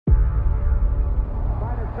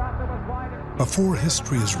Before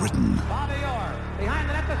history is written,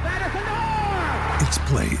 it's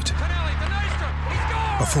played.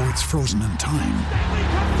 Before it's frozen in time,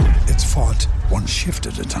 it's fought one shift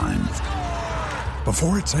at a time.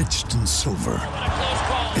 Before it's etched in silver,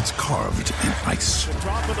 it's carved in ice.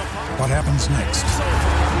 What happens next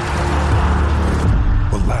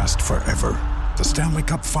will last forever. The Stanley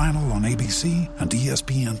Cup Final on ABC and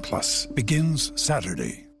ESPN Plus begins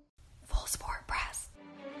Saturday. Full Sport Press.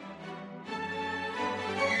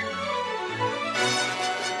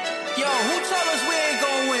 Yo, who told us we ain't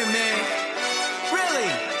gonna win, man? Really?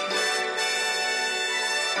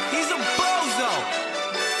 He's a bozo.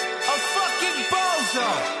 A fucking bozo.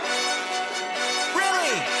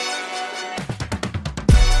 Really?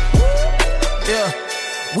 Yeah,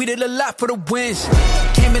 we did a lot for the wins.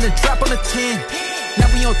 Came in a drop on the 10. Now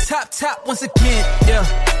we on top once again. Yeah.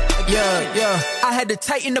 I had to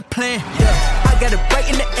tighten the plan. Yeah, I got it right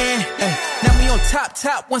in the end. Now we on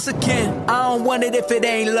top once again. I don't want it if it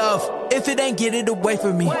ain't love. If it ain't, get it away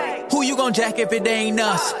from me. Who you gon' jack if it ain't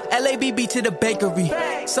us? LABB to the bakery.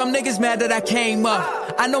 Some niggas mad that I came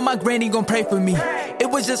up. I know my granny gon' pray for me. It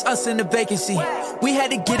was just us in the vacancy. We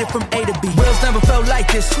had to get it from A to B. Wheels never felt like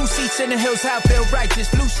this. 2 seats in the hills, how I feel righteous.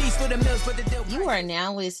 Blue sheets for the mills, but the deal. You are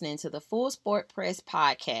now listening to the Full Sport Press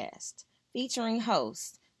podcast, featuring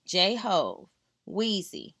hosts J Hove,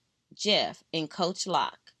 Weezy, Jeff, and Coach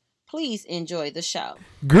Locke. Please enjoy the show.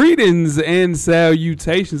 Greetings and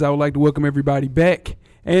salutations. I would like to welcome everybody back,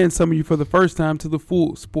 and some of you for the first time, to the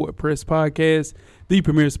Full Sport Press podcast, the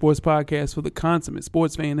premier sports podcast for the consummate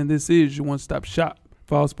sports fan, and this is your one-stop shop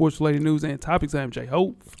for all sports-related news and topics. I am J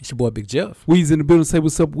Hope. It's your boy Big Jeff. Weezy in the building. Say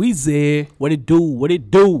what's up, Weezy. What it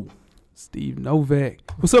do? Steve Novak.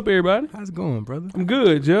 What's up, everybody? How's it going, brother? I'm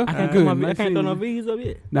good, Jeff. I can't throw no V's up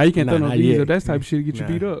yet. Nah, you can't throw no not V's yet. up. That's the type of shit to get you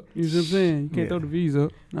beat up. You know what I'm saying? You can't throw the V's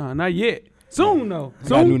up. Nah, not yet. Soon, though. I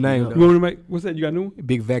got a new name, though. You want to make, what's that? You got a new one?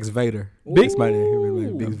 Big Vax Vader. Big- That's my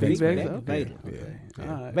name. Big Big Vax Vader. Vader. Okay. Yeah. All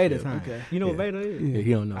right. Vader time. Okay. You know what Vader is? Yeah,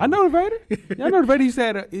 he don't know. I know the Vader. Yeah, I know the Vader. He used to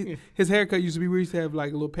have his haircut used to be where he used to have like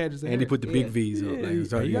a little patches of hair. And he put the big V's up.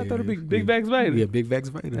 You got to throw the big Vax Vader. Yeah, Big Vax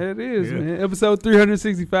Vader. That is, man. Episode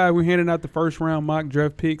 365. We're handing out the first round mock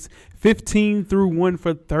draft picks, 15 through 1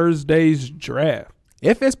 for Thursday's draft.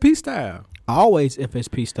 FSP style. Always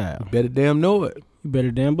FSP style. Better damn know it. You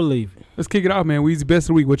better damn believe it. Let's kick it off, man. Weezy, best of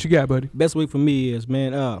the week. What you got, buddy? Best week for me is,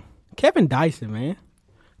 man, Kevin Dyson, man.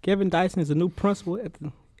 Kevin Dyson is a new principal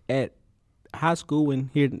at high school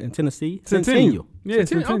here in Tennessee. Centennial. Yeah,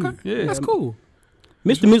 Centennial. Okay. Yeah. That's cool.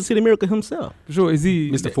 Mr. Music City Miracle himself. For sure. Is he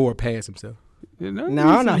Mr. Ford passed himself.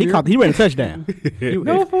 No. He ran a touchdown.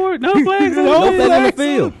 No flags on the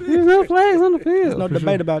field. There's no flags on the field. There's no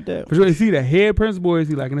debate about that. For sure. Is he the head principal or is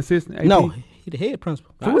he like an assistant? AP? No, he the head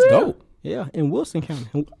principal. That's dope. Yeah, in Wilson County.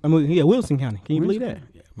 Wilson County. Can you believe that?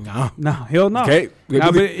 No, hell no. Okay.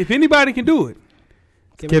 Nah, but if anybody can do it,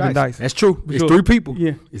 Kevin Dyson. That's true. For It's sure. 3 people.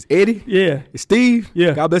 Yeah. It's Eddie. Yeah. It's Steve.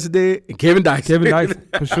 Yeah. God bless his dead. And Kevin Dyson. Kevin Dyson,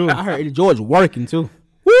 for sure. I heard Eddie George working, too.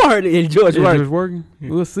 Who heard Eddie George Is working? yours working?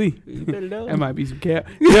 We'll see. You better know. That might be some cap.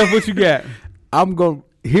 Jeff, what you got?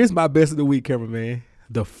 Here's my best of the week, cameraman.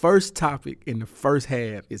 The first topic in the first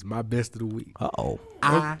half is my best of the week. Uh-oh.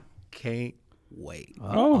 I can't wait.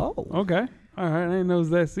 Oh, okay. All right. I didn't know it was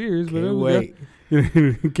that serious. Can't but wait.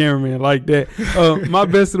 Cameraman like that. My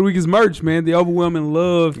best of the week is merch, man. The overwhelming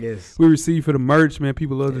love we receive for the merch, man.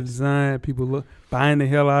 People love the design. People love buying the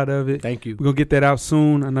hell out of it. Thank you. We're going to get that out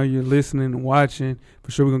soon. I know you're listening and watching.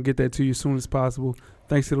 For sure, we're going to get that to you as soon as possible.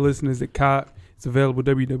 Thanks to the listeners at COP. It's available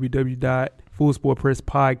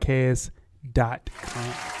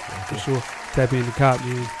www.fullsportpresspodcast.com. For sure. Tap into COP,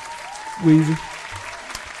 man.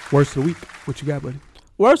 Weezy, worst of the week. What you got, buddy?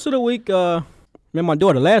 Worst of the week, met my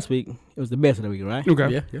daughter last week. It was the best of the week, right?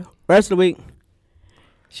 Okay. Yeah. Rest of the week,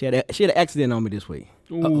 she had an accident on me this week.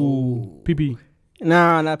 Ooh. PP.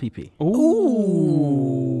 Nah, not PP.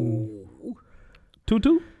 Ooh.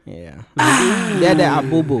 Tutu? Yeah. That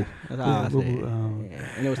boo boo. That's all I said. Boo-boo. Yeah.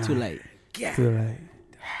 And it was too late. Too late.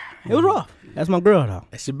 It was rough. That's my girl though.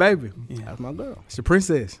 That's your baby. Yeah. That's my girl. It's your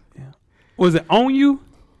princess. Yeah. Was it on you?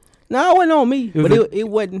 No, it wasn't on me. was But a- it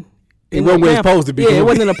wasn't. It wasn't where it's supposed to be. Yeah, it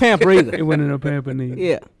wasn't in a pamper either. It wasn't in a pamper need.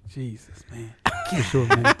 Yeah. Jesus, man. For sure,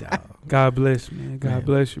 man. God bless you, man. God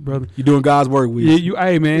bless you, brother. You doing God's work with Yeah,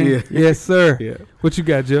 hey, man. Yeah. Yes, sir. Yeah. What you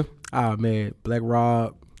got, Jeff? Ah, man. Black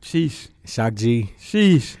Rob, Sheesh. Shock G,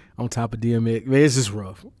 Sheesh. on top of DMX. Man, it's just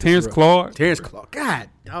rough. Terrence rough. Clark. Terrence Clark. God,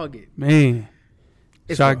 dog it. Man.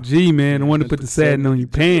 It's Shock rough. G, man. The one to put the satin on your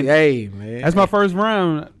pants. Hey, man. That's my first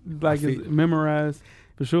round. Like, I it's feel- memorized.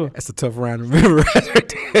 For sure. That's a tough round to remember.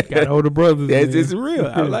 Got older brothers. It's real.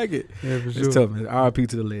 I like it. Yeah, for sure. It's tough, man. R.I.P.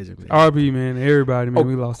 to the legend, man. RP, man. Everybody, man.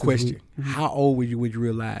 We lost Question. this week. How old were you when you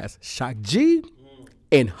realized Shock G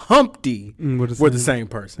and Humpty were the same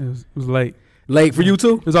person? It was late. Late for you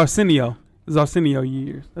too? It was Arsenio. It was Arsenio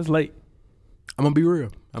years. That's late. I'm going to be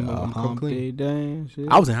real. I'm going to come clean. Dang, shit.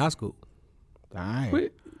 I was in high school. Dang.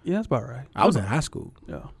 Wait, yeah, that's about right. I was in high school.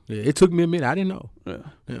 Yeah. It took me a minute. I didn't know. Yeah.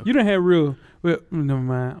 Yeah. You done had real. Well, never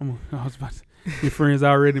mind. I was about to. Your friends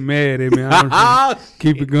already mad at me. I'm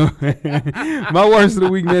keep it going. My worst of the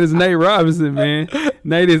week, man, is Nate Robinson, man.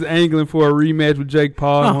 Nate is angling for a rematch with Jake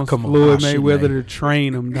Paul. He wants Floyd Mayweather to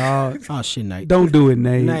train him, dog. Oh, shit, Nate. Don't do it,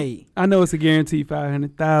 Nate. Nate. I know it's a guaranteed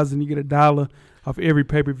 $500,000. You get $1 off every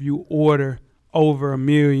pay-per-view order over $1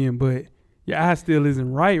 million, but your eye still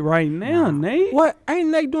isn't right now, Nate. What? Ain't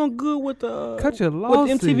Nate doing good with the Cut your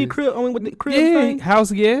losses. with the MTV crib? I mean, with the crib Yeah, thing?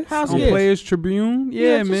 house guest on guest. Players Tribune.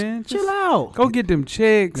 Yeah, just man. chill out. Go get them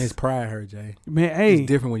checks. Man, it's pride hurt, Jay. Man, hey. It's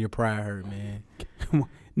different when your pride hurt, man. Come on.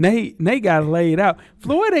 Nate got laid out.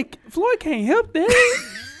 Floyd can't help that.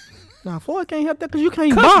 Nah, Floyd can't help that because you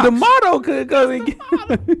can't Cuz box. the motto Cuz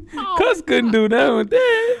couldn't do that with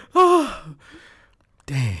that.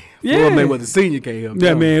 Damn. Yeah. Floyd Mayweather Senior can't help. Yeah,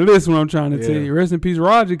 that. man, listen what I'm trying to Yeah. tell you. Rest in peace,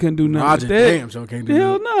 Roger couldn't do nothing Roger, with that. damn, so can't do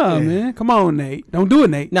Hell that. no, man. Come on, Nate. Don't do it,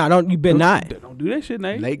 Nate. Nah, you better not. Don't do that shit,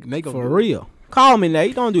 Nate. Nate gonna For do it. real. Call me,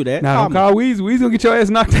 Nate. Don't do that. Nah, don't call Weezy. Weezy gonna get your ass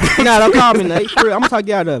knocked out. Nah, don't call me, Nate. For real. I'm gonna talk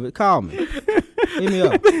you out of it. Call me. Hit me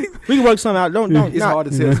up. We can work something out. Don't. It's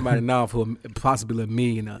hard to tell somebody now for possibly $1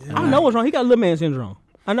 million. I know what's wrong. He got little man syndrome.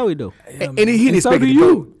 I know he do. And he didn't so expect do it to you.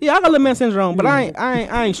 go. Yeah, I got little man syndrome, but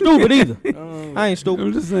I ain't stupid either. I ain't stupid.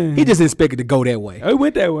 I'm just saying. He just expected to go that way. It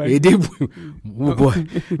went that way. It did. Oh, boy.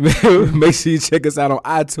 Make sure you check us out on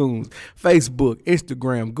iTunes, Facebook,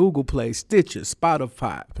 Instagram, Google Play, Stitcher,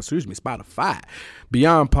 Spotify,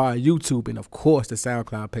 Beyond Pod, YouTube, and of course the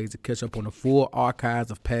SoundCloud page to catch up on the full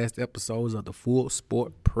archives of past episodes of the Full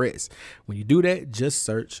Sport Press. When you do that, just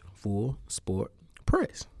search Full Sport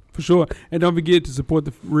Press. For sure. And don't forget to support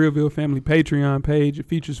the Realville Family Patreon page. It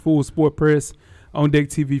features Full Sport Press, On Deck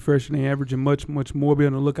TV, Fresher Than Average, and much, much more. Be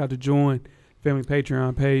on the lookout to join Family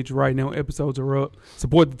Patreon page. Right now, episodes are up.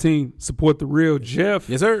 Support the team. Support the real. Jeff.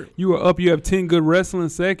 Yes, sir. You are up. You have 10 good wrestling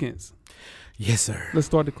seconds. Yes, sir. Let's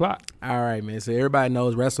start the clock. All right, man. So everybody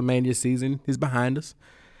knows WrestleMania season is behind us.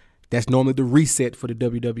 That's normally the reset for the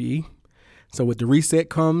WWE. So with the reset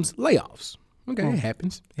comes layoffs. Okay, It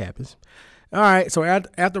happens. All right, so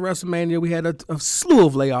after WrestleMania, we had a slew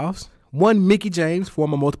of layoffs. One, Mickie James,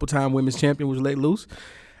 former multiple-time women's champion, was let loose.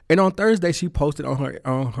 And on Thursday, she posted on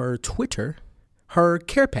her Twitter her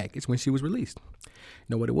care package when she was released. You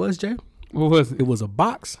know what it was, Jay? What was it? It was a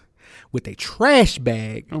box with a trash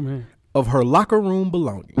bag of her locker room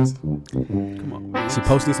belongings. Come on. She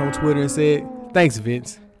posted this on Twitter and said, "Thanks,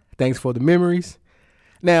 Vince. Thanks for the memories."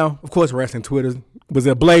 Now, of course, wrestling Twitter was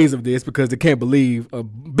a blaze of this because they can't believe a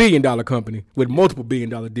billion-dollar company with multiple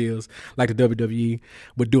billion-dollar deals like the WWE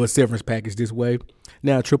would do a severance package this way.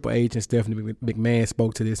 Now, Triple H and Stephanie McMahon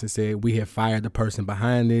spoke to this and said, "We have fired the person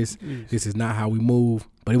behind this. This is not how we move."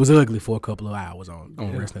 But it was ugly for a couple of hours on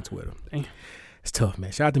wrestling Twitter. Damn. It's tough,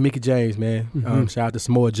 man. Shout out to Mickie James, man. Shout out to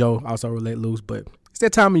Samoa Joe, also let loose. But it's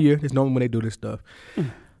that time of year. It's normally when they do this stuff.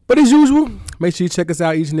 But as usual, make sure you check us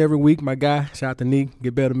out each and every week. My guy, shout out to Neek.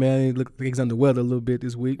 Get better, man. He look like he's under the weather a little bit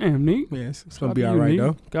this week. Damn, Neek. Yeah, it's going to be all right,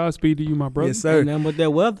 though. Godspeed to you, my brother. Yes, sir. Ain't nothing but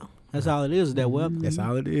that weather. That's all it is, that weather. That's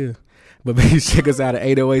all it is. But make sure you check us out at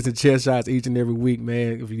 808s and Chair Shots each and every week,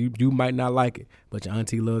 man. If you might not like it, but your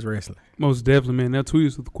auntie loves wrestling. Most definitely, man. Now tweet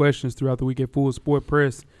us with questions throughout the week at Full Sport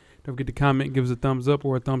Press. Don't forget to comment, give us a thumbs up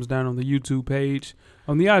or a thumbs down on the YouTube page.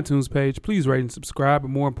 On the iTunes page, please rate and subscribe. But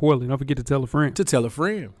more importantly, don't forget to tell a friend. To tell a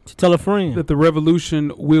friend. To tell a friend. That the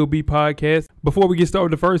Revolution Will Be podcast. Before we get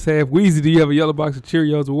started with the first half, Weezy, do you have a yellow box of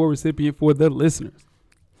Cheerios award recipient for the listeners?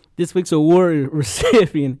 This week's award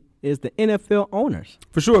recipient is the NFL owners.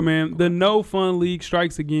 For sure, man. The No Fun League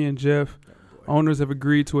strikes again, Jeff. Owners have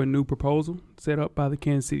agreed to a new proposal set up by the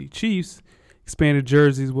Kansas City Chiefs. Expanded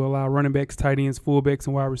jerseys will allow running backs, tight ends, fullbacks,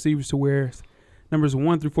 and wide receivers to wear numbers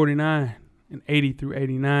 1 through 49 and 80 through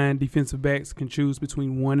 89. Defensive backs can choose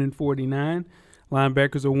between 1 and 49.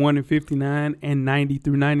 Linebackers are 1 and 59 and 90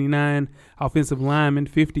 through 99. Offensive linemen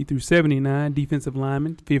 50 through 79. Defensive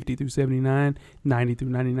linemen 50 through 79, 90 through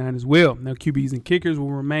 99 as well. Now QBs and kickers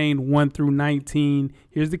will remain 1 through 19.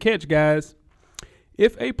 Here's the catch, guys.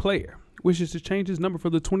 If a player wishes to change his number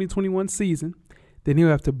for the 2021 season, then he'll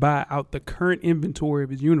have to buy out the current inventory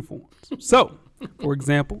of his uniforms. So, for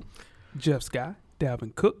example, Jeff Sky,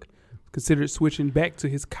 Dalvin Cook, considered switching back to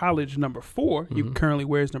his college number 4. He currently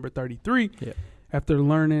wears number 33. Yeah. after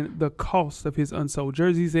learning the cost of his unsold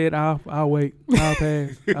jersey. He said, I'll wait. I'll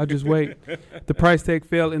pass. I'll just wait. The price tag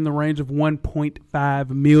fell in the range of $1.5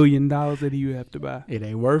 million that he would have to buy. It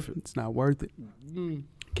ain't worth it. It's not worth it.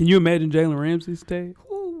 Can you imagine Jalen Ramsey's tag?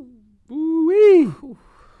 Ooh-wee.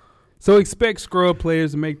 So expect scrub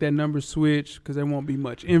players to make that number switch because there won't be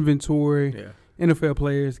much inventory. Yeah. NFL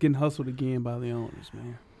players getting hustled again by the owners,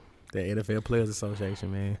 man. The NFL Players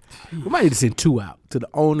Association, man. We might need to send 2 out to the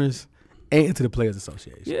owners and to the Players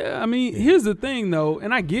Association. Yeah, I mean, here's the thing, though,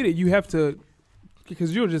 and I get it. You have to,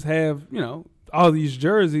 because you'll just have, all these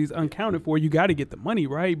jerseys uncounted for. You got to get the money,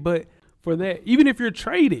 right? But for that, even if you're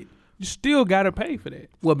traded, you still got to pay for that.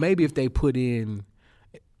 Well, maybe if they put in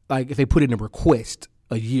a request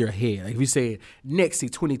a year ahead. Like if you say next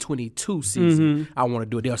 2022 season, I want to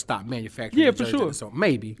do it, they'll stop manufacturing. Yeah, for sure. So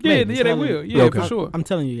maybe. Yeah, they will. Yeah, for sure. I'm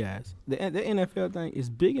telling you guys, the NFL thing is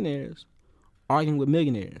billionaires arguing with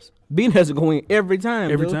millionaires. Billionaires are going every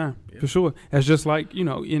time. Every dude. time, for sure. That's just like,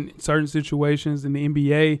 in certain situations in the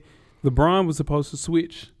NBA, LeBron was supposed to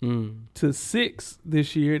switch to 6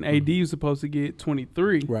 this year, and AD was supposed to get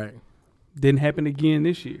 23. Right. Didn't happen again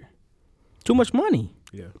this year. Too much money.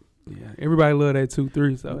 Yeah. Yeah, everybody love that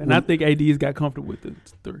 2-3. So, and I think AD's got comfortable with the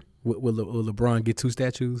 3. Will LeBron get 2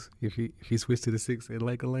 statues if he switched to the 6 at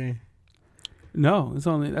Laker Land? No, that's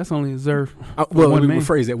only reserved. Well, let me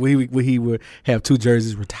rephrase that. Will he would have 2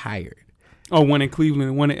 jerseys retired? Oh, one in Cleveland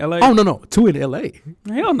and one in LA. Oh no, 2 in LA.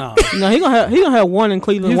 Hell no. No, he gonna have one in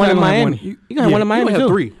Cleveland, one in Miami. He gonna have one in Miami too.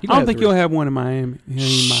 3. I don't think he'll have one in Miami.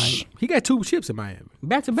 He got 2 chips in Miami,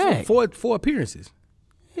 back to back, 4 appearances.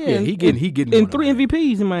 Yeah, he getting and 3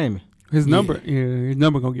 MVPs in Miami. His number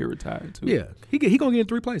gonna get retired too. Yeah, he gonna get in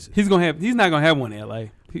 3 places. He's not gonna have one in LA.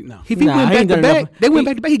 If he went back to back, they went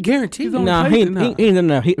back to back. He guaranteed. Nah, he ain't done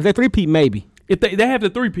enough. If they 3-peat, maybe. If they have the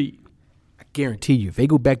 3-peat. I guarantee you, if they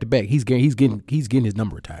go back to back, he's getting his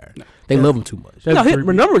number retired. No, they love him too much. No, his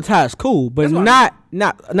number retired is cool, but not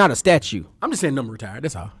a statue. I'm just saying number retired.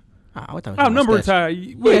 That's all. Number retired.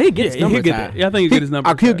 Yeah, he gets number retired. retired. Yeah, I think he'll get his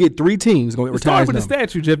number. He'll get 3 teams going to retire. Start with the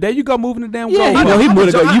statue, Jeff. There you go, moving the damn. Yeah, he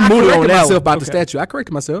moved it. You moved it on that. About the Okay. statue, I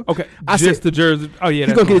corrected myself. Okay, I just said the jersey. Oh yeah,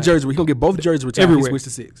 he's gonna get a jersey. He's gonna get both jerseys retired. Everywhere. He switched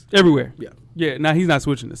to 6 everywhere. Yeah. Yeah. Now he's not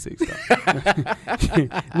switching to 6.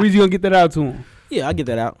 Weezy gonna get that out to him Yeah, I get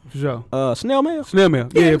that out. for sure. Snail mail. Snail mail.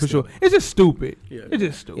 Yeah, for sure. It's just stupid. Yeah. It's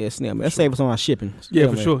just stupid. Yeah, snail mail. Let's save us on our shipping. Yeah, Snail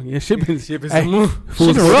for mail. sure. Yeah, shipping. Shipping Hey, some more. Full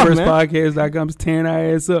Shipping rough, man. Podcast.com's tearing our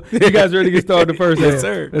ass up. You guys ready to get started the first half? Yes,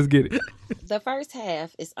 sir. Let's get it. The first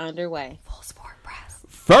half is underway.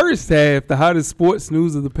 First half, the hottest sports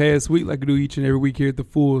news of the past week, like we do each and every week here at the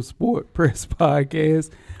Full Sport Press Podcast.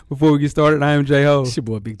 Before we get started, I am J-Ho. It's your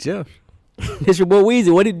boy Big Jeff. It's your boy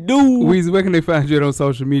Weezy. What it do? Weezy, where can they find you on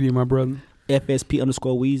social media, my brother?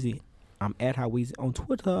 FSP_Weezy. I'm at How Weezy on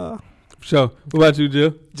Twitter. For sure. What about you,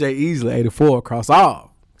 Jill? Jay Easley 84 across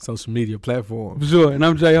all social media platforms. For sure. And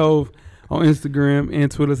I'm J-Hove on Instagram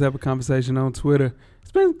and Twitter. Let's have a conversation on Twitter.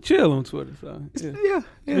 It's been chill on Twitter. So Yeah.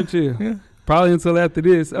 It's been chill. Yeah. Probably until after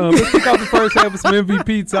this. Let's kick off the first half with some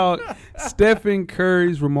MVP talk. Stephen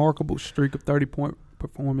Curry's remarkable streak of 30-point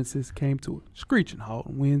performances came to a screeching halt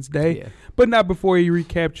on Wednesday, but not before he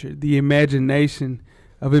recaptured the imagination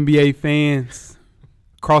of NBA fans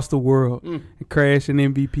across the world and crashed an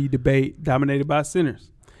MVP debate dominated by centers.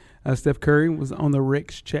 Steph Curry was on the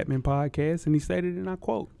Rex Chapman podcast, and he stated, and I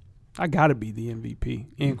quote, "I gotta be the MVP,"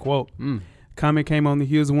 end quote. Comment came on the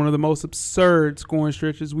heels of one of the most absurd scoring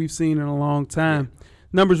stretches we've seen in a long time.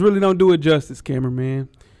 Numbers really don't do it justice, cameraman.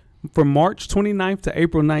 From March 29th to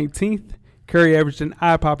April 19th, Curry averaged an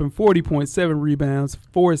eye-popping 40.7 rebounds,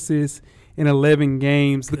 4 assists in 11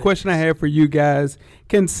 games. The question I have for you guys,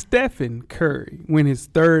 can Stephen Curry win his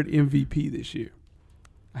 3rd MVP this year?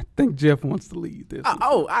 I think Jeff wants to lead this.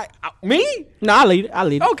 Me? No, I lead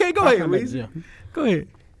it. Okay, go ahead, Weezy. Go ahead.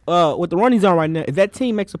 With the run he's on right now, if that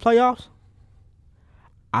team makes the playoffs,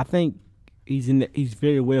 I think he's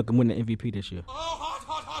very well can win the MVP this year.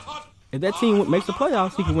 If that team makes the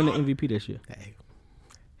playoffs, he can win the MVP this year. Hey,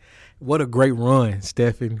 what a great run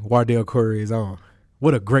Stephen Wardell Curry is on.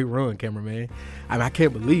 What a great run, cameraman. I mean, I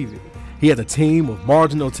can't believe it. He has a team of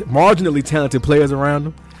marginally talented players around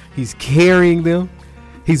him. He's carrying them.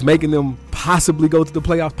 He's making them possibly go to the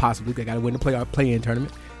playoffs. Possibly. They got to win the play-in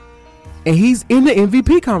tournament. And he's in the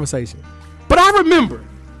MVP conversation. But I remember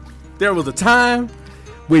there was a time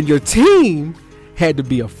when your team had to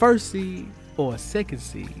be a 1st seed or a 2nd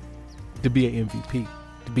seed to be an MVP,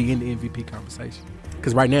 to be in the MVP conversation.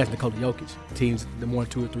 Because right now it's Nikola Jokic. Teams, the 1,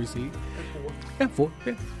 2, or 3 seed. 4.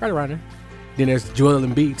 Yeah, right around there. Then there's Joel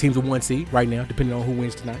Embiid, teams with 1 seed right now, depending on who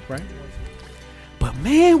wins tonight, right? But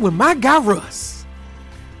man, when my guy Russ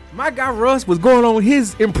My guy Russ was going on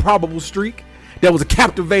his improbable streak that was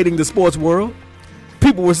captivating the sports world.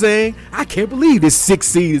 People were saying, I can't believe this 6th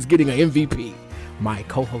seed is getting an MVP. My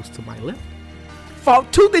co-host to my left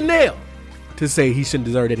fought tooth and nail to say he shouldn't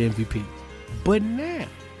deserve that MVP. But now,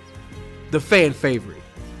 the fan favorite,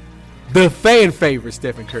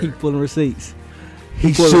 Stephen Curry. He pulling receipts.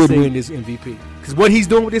 He should win this MVP. Because what he's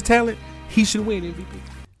doing with his talent, he should win MVP.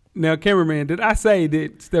 Now, cameraman, did I say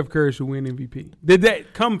that Steph Curry should win MVP? Did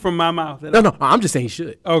that come from my mouth? No, I'm just saying he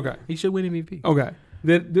should. Okay. He should win MVP. Okay.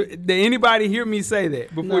 Did anybody hear me say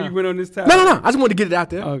that before you went on this topic? No. I just wanted to get it out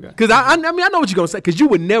there. Okay. Because I know what you're going to say. Because you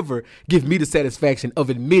would never give me the satisfaction of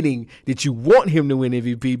admitting that you want him to win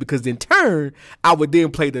MVP. Because in turn, I would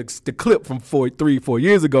then play the clip from 4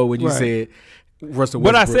 years ago when you said Russell Westbrook.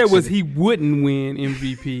 What I said was he wouldn't win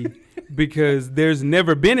MVP because there's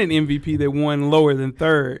never been an MVP that won lower than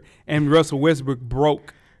third. And Russell Westbrook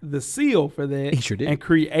broke the seal for that. He sure did. And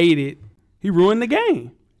he ruined the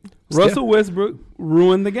game. Russell Westbrook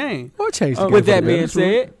ruined the game. Or changed the game. With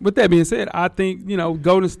that being said, I think,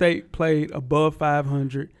 Golden State played above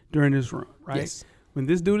 500 during this run, right? Yes. When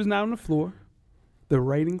this dude is not on the floor, the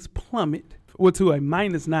ratings plummet to a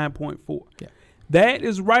minus 9.4. Yeah. That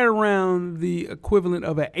is right around the equivalent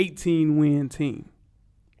of an 18-win team,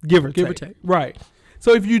 give or take. Right.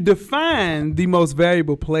 So if you define the most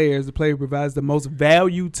valuable player as the player who provides the most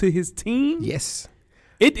value to his team, yes,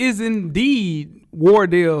 it is indeed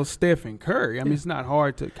Wardell, Stephen Curry. I mean, it's not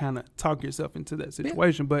hard to kind of talk yourself into that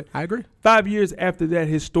situation. But I agree. 5 years after that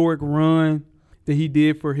historic run that he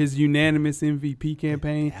did for his unanimous MVP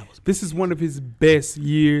campaign, this is one of his best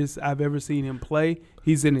years I've ever seen him play.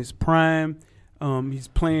 He's in his prime. He's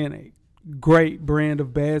playing a great brand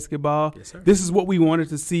of basketball. Yes, sir. This is what we wanted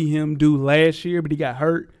to see him do last year, but he got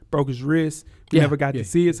hurt, broke his wrist. We never got to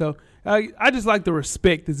see it. So I just like the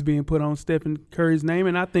respect that's being put on Stephen Curry's name,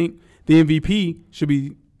 and I think the MVP should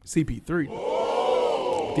be CP3.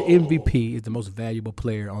 The MVP is the most valuable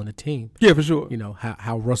player on the team. Yeah, for sure. You know,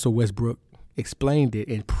 how Russell Westbrook explained it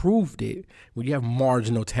and proved it. When you have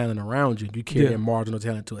marginal talent around you, you carry that marginal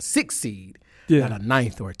talent to a 6th seed. Not a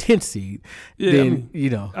 9th or a 10th seed, then,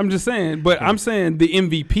 I'm just saying, but I'm saying the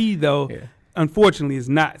MVP, though, unfortunately, is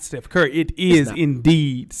not Steph Curry. It is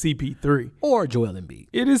indeed CP3. Or Joel Embiid.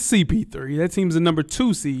 It is CP3. That team's the number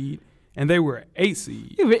 2 seed, and they were an 8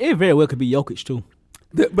 seed. It very well could be Jokic, too.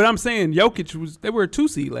 But I'm saying Jokic, they were a 2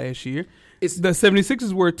 seed last year. The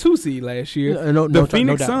 76ers were a 2 seed last year. The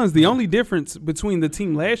Phoenix Suns, the only difference between the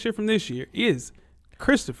team last year from this year is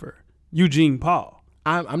Christopher Eugene Paul.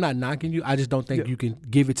 I'm not knocking you. I just don't think you can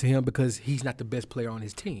give it to him because he's not the best player on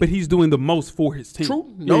his team. But he's doing the most for his team.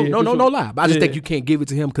 True. No lie. But I just think you can't give it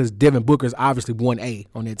to him because Devin Booker's obviously 1A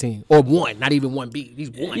on that team. Or 1, not even 1B. He's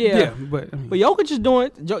 1. Yeah, but Jokic is doing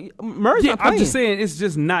Murray's not playing. I'm just saying it's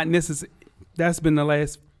just not necessary. That's been the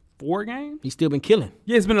last 4 games. He's still been killing.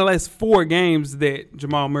 Yeah, it's been the last 4 games that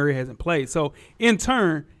Jamal Murray hasn't played. So, in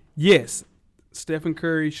turn, yes, Stephen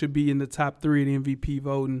Curry should be in the top 3 of the MVP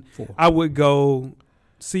voting. 4. I would go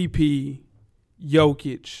CP,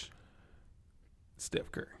 Jokic,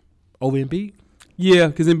 Steph Curry. Over Embiid? Yeah,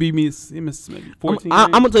 because Embiid misses maybe 14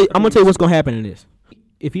 I'm gonna tell you what's gonna happen in this.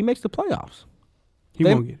 If he makes the playoffs, he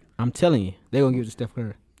won't get it. I'm telling you, they're gonna give it to Steph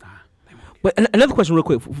Curry. But another question real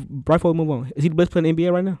quick, right before we move on. Is he the best player in the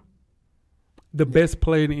NBA right now? The best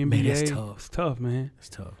player in the NBA? Man, that's tough. It's tough, man. It's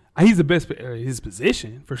tough. He's the best player in his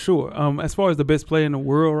position, for sure. As far as the best player in the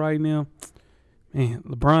world right now, man,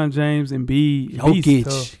 LeBron James, Embiid, Jokic.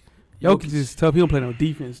 Tough. Jokic is tough. He don't play no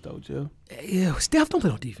defense, though, Joe. Yeah, Steph don't play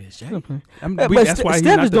no defense, Jack. That's why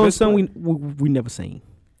Steph is doing something we never seen.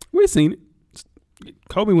 We've seen it.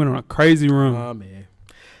 Kobe went on a crazy run. Oh, man.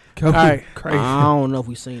 Kobe, all right. Crazy. I don't know if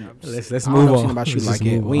we've seen it. Let's move on. About shit like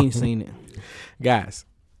that. We ain't seen it. Guys,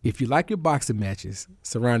 if you like your boxing matches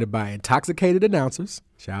surrounded by intoxicated announcers,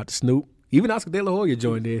 shout out to Snoop. Even Oscar De La Hoya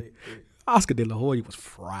joined in. Oscar De La Hoya was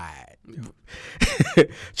fried.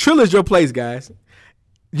 Trilla's your place, guys.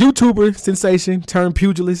 YouTuber sensation turned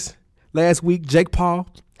pugilist. Last week, Jake Paul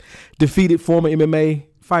defeated former MMA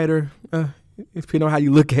fighter, depending on how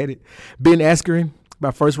you look at it, Ben Askren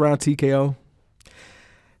by first round TKO.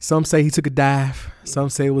 Some say he took a dive. Some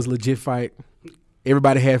say it was a legit fight.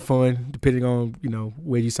 Everybody had fun, depending on,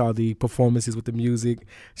 where you saw the performances with the music.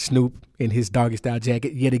 Snoop in his doggy style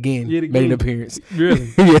jacket yet again made an appearance.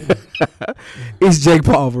 Really? Yeah. It's Jake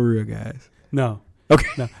Paul for real, guys. No.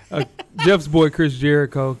 Okay. No. Jeff's boy Chris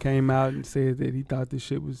Jericho came out and said that he thought this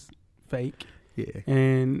shit was fake. Yeah.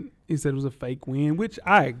 And he said it was a fake win, which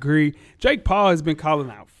I agree. Jake Paul has been calling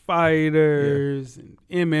out fighters and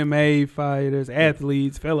MMA fighters,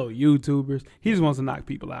 athletes, fellow YouTubers. He just wants to knock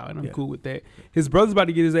people out, and I'm cool with that. His brother's about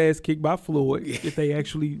to get his ass kicked by Floyd if they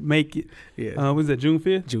actually make it. Was that June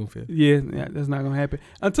 5th? June 5th. Yeah, that's not going to happen.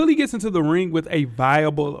 Until he gets into the ring with a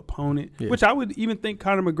viable opponent, which I would even think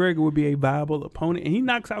Conor McGregor would be a viable opponent, and he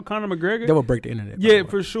knocks out Conor McGregor. That would break the internet. Yeah,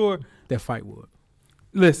 for sure. That fight would.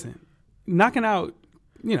 Listen, knocking out,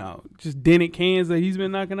 just dented cans that he's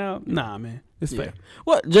been knocking out, nah, man. It's fair.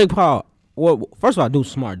 Well, Jake Paul, first of all,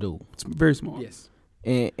 dude's smart dude. It's very smart. Yes.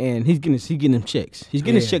 And he's getting them checks. He's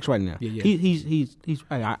getting his checks right now. Yeah. He's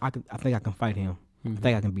I think I can fight him. Mm-hmm. I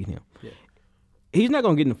think I can beat him. Yeah. He's not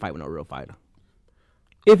gonna get in a fight with no real fighter.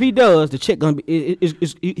 If he does, the check gonna be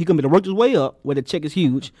he gonna be to work his way up where the check is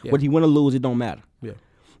huge. Yeah. Whether he win or lose, it don't matter. Yeah.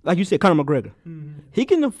 Like you said, Conor McGregor. Mm-hmm. He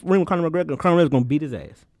get in the ring with Conor McGregor, and Conor McGregor's gonna beat his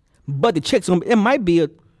ass. But the check's it might be a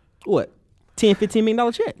 $10, $15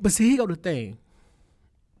 million check. But see, here go the thing.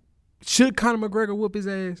 Should Conor McGregor whoop his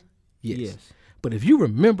ass? Yes. But if you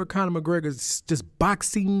remember Conor McGregor's just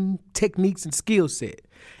boxing techniques and skill set,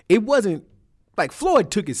 it wasn't like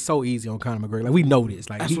Floyd took it so easy on Conor McGregor. Like we know this.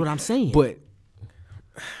 Like that's what I'm saying. But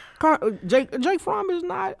Jake Fromm is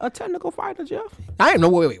not a technical fighter, Jeff. I ain't no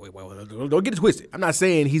wait. Don't get it twisted. I'm not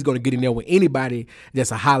saying he's going to get in there with anybody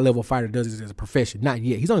that's a high level fighter does this as a profession. Not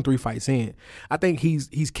yet. He's only 3 fights in. I think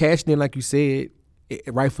he's cashing in, like you said,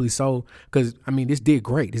 rightfully so. Because this did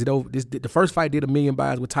great. The first fight did $1 million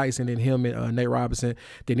with Tyson and him and Nate Robinson.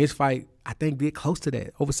 Then this fight, I think, did close to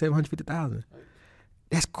that, over 750,000.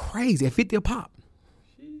 That's crazy. At 50 a pop.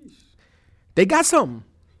 Sheesh. They got something.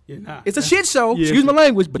 Yeah, it's a shit show. Yeah, excuse my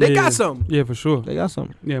language, but they got something. Yeah, for sure. They got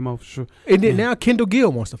something. Yeah, for sure. And then now Kendall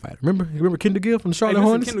Gill wants to fight. Remember Kendall Gill from the Charlotte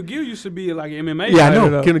Hornets? Kendall Gill used to be like an MMA. Yeah, I know.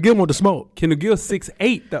 Though. Kendall Gill wants to smoke. Kendall Gill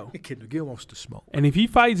 6'8" though. Kendall Gill wants to smoke. And if he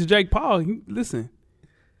fights Jake Paul,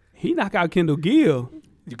 he knock out Kendall Gill.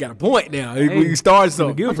 You got a point now. He started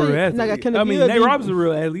something. Gill for real athlete. Nate Robinson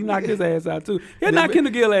real athlete. He knocked his ass out too. He'll knock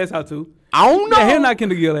Kendall Gill ass out too. I don't know. Yeah, he'll knock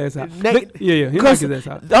Kendall Gill ass out. He'll knock his ass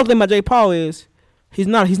out. The other thing about Jake Paul is he's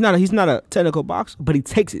not a technical boxer, but he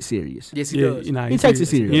takes it serious. Yes, he does. He takes it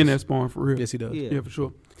serious. He in that sparring for real. Yes, he does. Yeah, for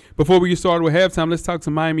sure. Before we get started with halftime, let's talk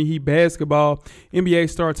to Miami Heat basketball. NBA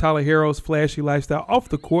star Tyler Herro's flashy lifestyle off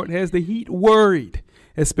the court has the Heat worried,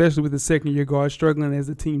 especially with the second-year guard struggling as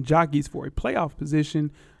the team jockeys for a playoff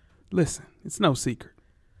position. Listen, it's no secret.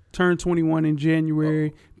 Turned 21 in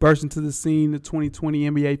January, burst into the scene, the 2020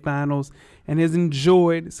 NBA Finals, and has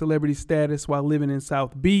enjoyed celebrity status while living in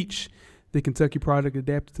South Beach. The Kentucky product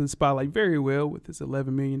adapted to the spotlight very well with his $11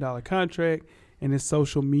 million contract and his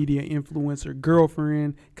social media influencer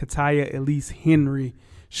girlfriend, Kataya Elise Henry.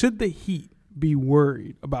 Should the Heat be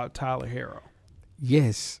worried about Tyler Herro?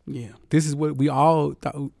 Yes. Yeah. This is what we all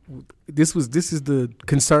thought. This is the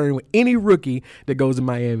concern with any rookie that goes to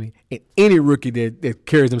Miami and any rookie that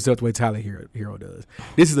carries himself the way Tyler Herro does.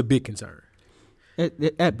 This is a big concern. But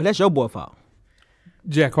that's your boy fault.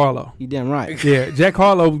 Jack Harlow. You damn right. Yeah, Jack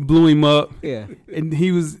Harlow blew him up. Yeah. And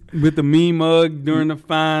he was with the meme mug during the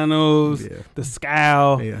finals, the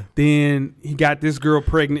scowl. Yeah. Then he got this girl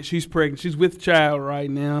pregnant. She's pregnant. She's with child right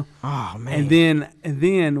now. Oh, man. And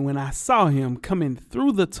then when I saw him coming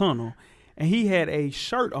through the tunnel, and he had a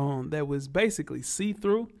shirt on that was basically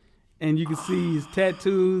see-through, and you could see his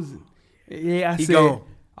tattoos. Yeah, I said, gone.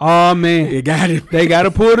 Oh, man. You got it. They got to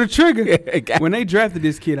pull the trigger. When they drafted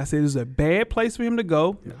this kid, I said, this is a bad place for him to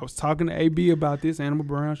go. I was talking to AB about this, Animal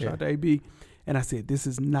Brown, shout out to AB. And I said, this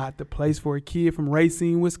is not the place for a kid from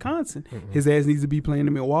Racine, Wisconsin. Mm-hmm. His ass needs to be playing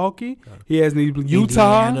in Milwaukee. He ass needs to be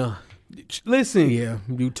Utah. Indiana. Listen. Yeah,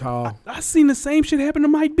 Utah. I seen the same shit happen to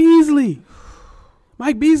Mike Beasley.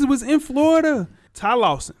 Mike Beasley was in Florida. Ty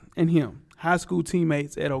Lawson and him, high school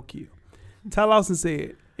teammates at Oak Hill. Ty Lawson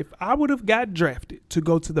said, if I would have got drafted to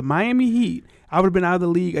go to the Miami Heat, I would have been out of the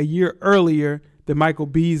league a year earlier than Michael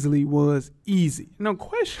Beasley was. Easy. No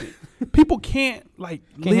question. People can't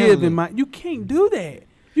live in you can't do that.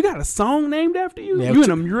 You got a song named after you? Yeah, you in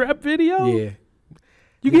a rap video? Yeah.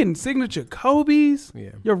 You getting signature Kobe's?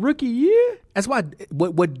 Yeah. Your rookie year? That's why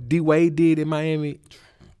what D-Wade did in Miami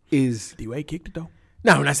is... D-Wade kicked it though.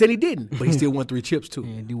 No, I'm not saying he didn't, but he still won 3 chips too.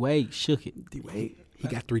 And D-Wade shook it. D-Wade, he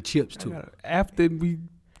got 3 chips too. After we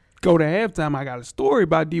go to halftime, I got a story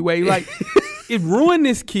about D-Wade. Like, it ruined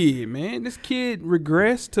this kid, man. This kid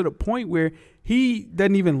regressed to the point where he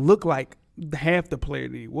doesn't even look like half the player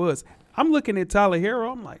that he was. I'm looking at Tyler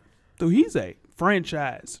Herro. I'm like, dude, he's a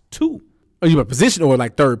franchise 2. Are you a position or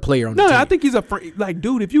like third player on the team? No, I think he's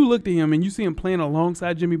dude, if you looked at him and you see him playing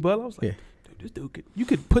alongside Jimmy Butler, I was like, dude, this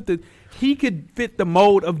dude he could fit the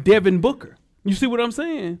mold of Devin Booker. You see what I'm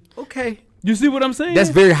saying? Okay. You see what I'm saying? That's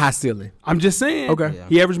very high ceiling. I'm just saying. Okay. Yeah.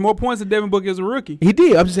 He averaged more points than Devin Booker as a rookie. He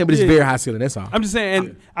did. I'm just saying, but it's very high ceiling. That's all. I'm just saying,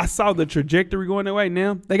 and I saw the trajectory going that way.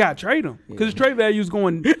 Now they got to trade him because his trade value is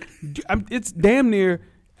going. It's damn near.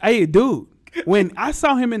 Hey, dude. When I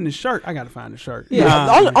saw him in the shirt, I got to find the shirt. Yeah,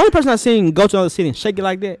 the only person I seen go to another city and shake it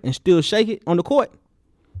like that and still shake it on the court,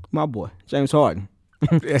 my boy James Harden. He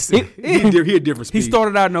a different speed. He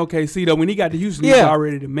started out in OKC though. When he got to Houston, he was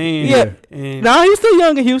already the man. Yeah, and no, he was still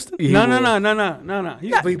young in Houston. Yeah, no.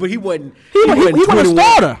 But he wasn't. He wasn't a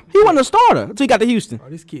starter. He wasn't a starter until he got to Houston. Oh,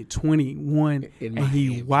 this kid 21 and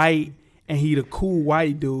he white. And he the cool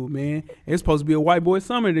white dude, man. It's supposed to be a white boy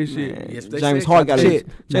summer this year. Yes, James Harden got his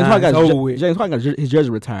jersey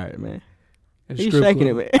retired, man. He's shaking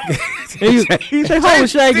it, man. He's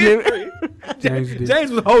shaking it.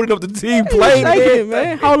 James was holding up the team playing, shaking it,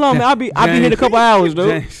 man. Hold on, man. I'll be here in a couple hours,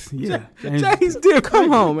 dude. James did.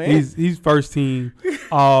 Come on, man. He's first team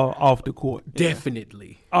off the court.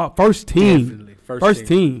 Definitely. First team. Definitely. First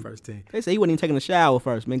team. They say he wasn't even taking a shower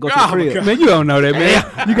first, man. Go to the crib. God. Man, you don't know that,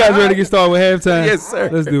 man. You guys ready to get started with halftime? Yes, sir.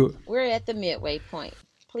 Let's do it. We're at the midway point.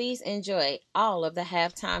 Please enjoy all of the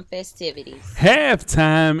halftime festivities.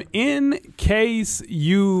 Halftime, in case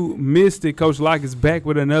you missed it, Coach Locke is back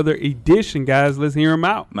with another edition, guys. Let's hear him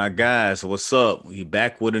out. My guys, what's up? We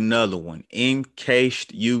back with another one. In case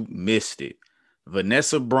you missed it.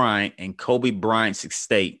 Vanessa Bryant and Kobe Bryant's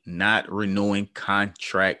estate not renewing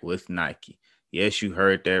contract with Nike. Yes, you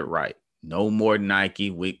heard that right. No more Nike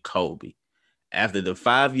with Kobe. After the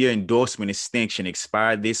 5-year endorsement extension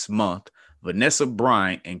expired this month, Vanessa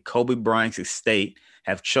Bryant and Kobe Bryant's estate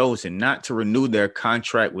have chosen not to renew their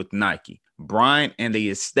contract with Nike. Bryant and the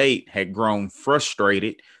estate had grown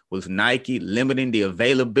frustrated with Nike limiting the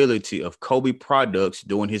availability of Kobe products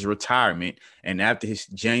during his retirement and after his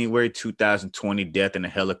January 2020 death in a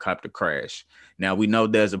helicopter crash. Now, we know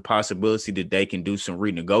there's a possibility that they can do some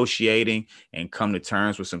renegotiating and come to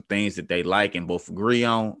terms with some things that they like and both agree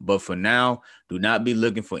on. But for now, do not be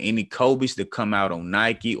looking for any Kobe's to come out on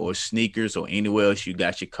Nike or sneakers or anywhere else you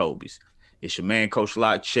got your Kobe's. It's your man, Coach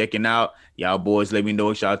Locke, checking out. Y'all boys, let me know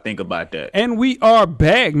what y'all think about that. And we are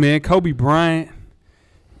back, man. Kobe Bryant,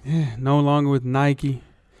 no longer with Nike.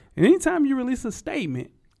 And anytime you release a statement,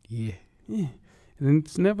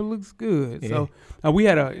 it never looks good. Yeah. So we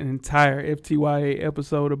had an entire FTYA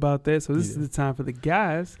episode about that. So this is the time for the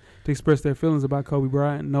guys to express their feelings about Kobe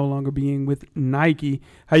Bryant no longer being with Nike.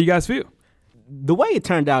 How you guys feel? The way it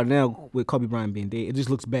turned out now with Kobe Bryant being dead, it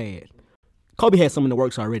just looks bad. Kobe had some in the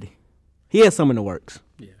works already. He had some in the works.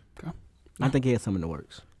 Yeah. Okay. I think he had some in the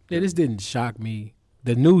works. Yeah, this didn't shock me.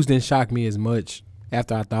 The news didn't shock me as much.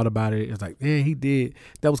 After I thought about it, it was like, yeah, he did.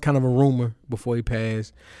 That was kind of a rumor before he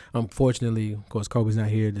passed. Unfortunately, of course, Kobe's not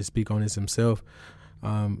here to speak on this himself.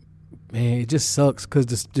 Man, it just sucks because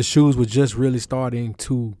the shoes were just really starting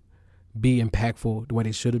to be impactful the way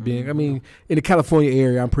they should have been. I mean, in the California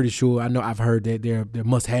area, I'm pretty sure. I know I've heard that there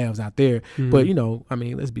must-haves out there. But,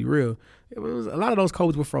 let's be real. A lot of those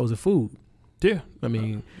Kobe's were frozen food. Yeah. I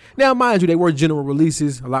mean, now, mind you, they were general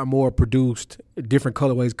releases, a lot more produced, different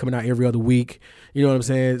colorways coming out every other week. You know what I'm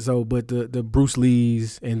saying? So, but the Bruce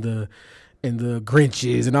Lees and the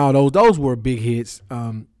Grinches and all those were big hits.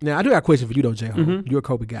 Now, I do got a question for you, though, Jay. You're a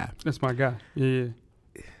Kobe guy. That's my guy. Yeah.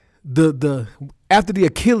 The after the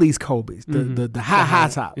Achilles Kobe's, the high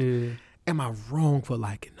top, am I wrong for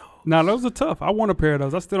liking those? No, those are tough. I want a pair of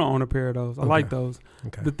those. I still don't own a pair of those. I like those.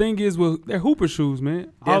 Okay. The thing is, they're Hooper shoes,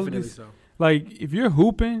 man. Definitely so. Like, if you're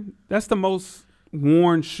hooping, that's the most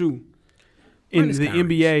worn shoe in the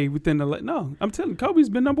NBA within the – no, I'm telling you, Kobe's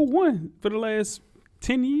been number one for the last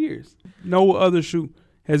 10 years. No other shoe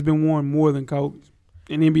has been worn more than Kobe's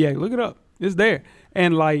in the NBA. Look it up. It's there.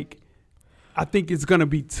 And, like, I think it's going to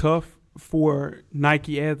be tough for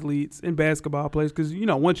Nike athletes and basketball players because,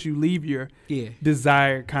 once you leave your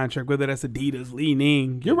desired contract, whether that's Adidas, Li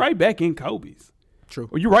Ning, you're right back in Kobe's. True.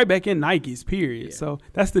 Or you're right back in Nikes, period. Yeah. So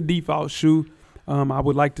that's the default shoe. I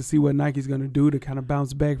would like to see what Nike's going to do to kind of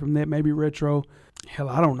bounce back from that. Maybe retro. Hell,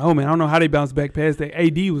 I don't know, man. I don't know how they bounce back past that.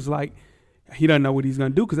 AD was like, he doesn't know what he's going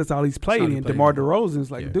to do because that's all he's played in. DeMar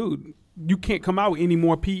DeRozan's like, dude, you can't come out with any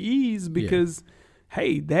more PEs because,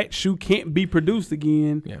 hey, that shoe can't be produced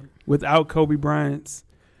again without Kobe Bryant's,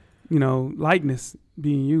 likeness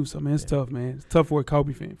being used. So, man, it's tough, man. It's tough for a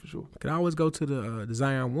Kobe fan for sure. Can I always go to the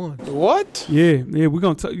Zion 1? What? Yeah, we're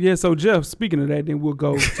going to so, Jeff, speaking of that, then we'll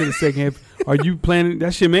go to the second half. Are you planning?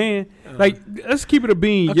 That's your man. Let's keep it a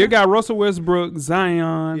bean. Okay. Your guy, Russell Westbrook,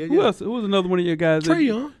 Zion. Yeah. Who else? Who was another one of your guys? Trae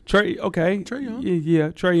Young. Trae Young. Yeah,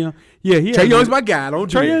 Trae Young. Yeah, Trae Young's my guy.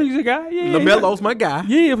 Trae Young's your guy? Yeah. LaMelo's my guy.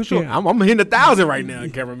 Yeah, for sure. Yeah, I'm hitting 1,000 right now,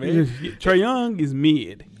 cameraman. Trae Young is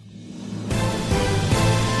mid.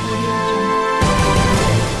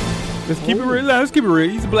 Let's keep it real. Let's keep it real.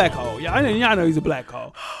 He's a black hole. Y'all know he's a black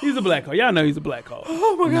hole. He's a black hole. Y'all know he's a black hole.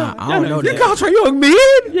 Oh my God! I don't know that. You call Trae Young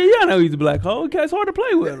mid? Yeah, y'all know he's a black hole. Okay, it's hard to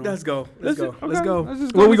play with him. Let's go. Let's go.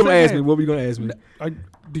 What we gonna ask me? What we gonna ask me?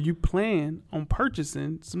 Do you plan on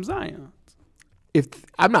purchasing some Zion? If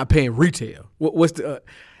I'm not paying retail, what's the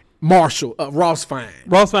Marshall, Ross Fine.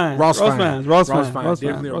 Ross Fine. Definitely a Ross Fine. Fine.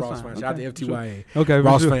 Shout out to FTYA. Okay,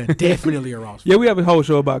 Ross Fine. Definitely a Ross Fine. Yeah, we have a whole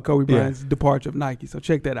show about Kobe Bryant's departure of Nike, so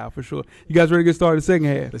check that out for sure. You guys ready to get started the second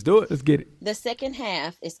half? Let's do it. Let's get it. The second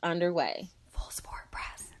half is underway. Full Sport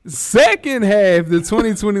Press. Second half, the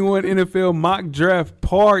 2021 NFL Mock Draft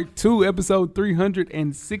Part 2, episode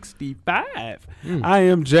 365. I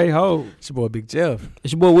am J-Ho. It's your boy Big Jeff.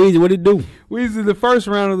 It's your boy Weezy. What it do? Weezy, the first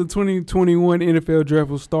round of the 2021 NFL Draft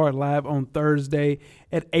will start live on Thursday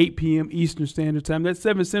at 8 p.m. Eastern Standard Time. That's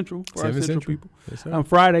 7 Central for our Central people. Yes, sir. On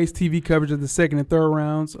Fridays, TV coverage of the second and third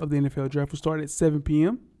rounds of the NFL Draft will start at 7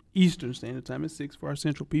 p.m. Eastern Standard Time at 6 for our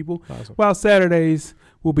Central people. Awesome. While While Saturdays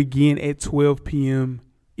will begin at 12 p.m.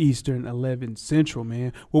 Eastern, 11 Central,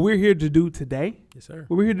 man. What we're here to do today, yes, sir.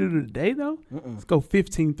 what we're here to do today, though, let's go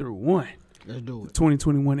 15 through 1. Let's do it.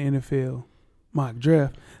 2021 NFL Mock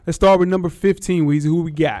Draft. Let's start with number 15, Weezy. Who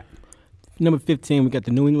we got? Number 15, we got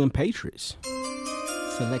the New England Patriots.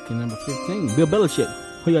 Selecting number 15, Bill Belichick.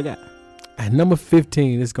 Who y'all got? At number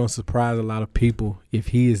 15, it's going to surprise a lot of people if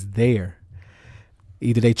he is there.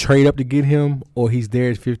 Either they trade up to get him or he's there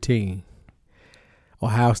at 15.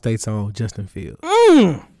 Ohio State's on Justin Fields.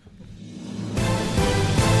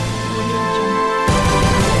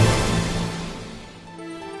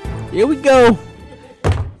 Here we go.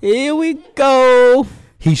 Here we go.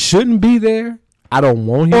 He shouldn't be there. I don't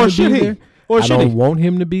want him to be there. I don't want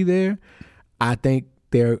him to be there. I think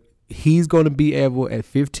he's going to be able at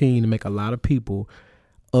 15 to make a lot of people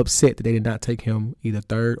upset that they did not take him either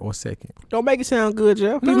third or second. Don't make it sound good,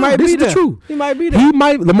 Jeff. No, this is the truth. He might be there.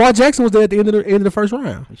 Lamar Jackson was there at the end of the first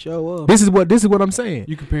round. He sure was. This is what I'm saying.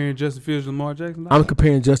 You comparing Justin Fields to Lamar Jackson? I'm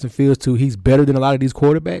comparing Justin Fields to he's better than a lot of these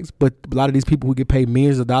quarterbacks, but a lot of these people who get paid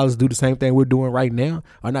millions of dollars to do the same thing we're doing right now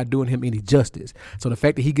are not doing him any justice. So the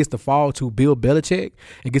fact that he gets to fall to Bill Belichick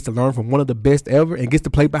and gets to learn from one of the best ever and gets to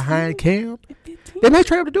play behind Cam, they might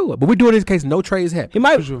trade him to do it. But we're doing this in case no trades happen. He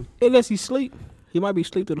might, unless he sleep. He might be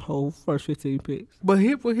asleep through the whole first 15 picks. But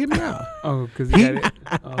him now. Oh, because he got it.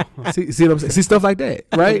 Oh. See what I'm saying? See stuff like that,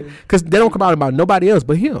 right? Because they don't come out about nobody else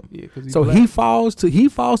but him. Yeah, so black. He falls to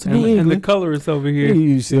New England. And the colorist over here.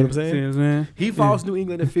 You see what I'm saying? He falls to New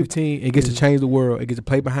England at 15 and gets to change the world and gets to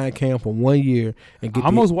play behind Cam for 1 year and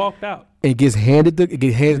almost walked out. And gets handed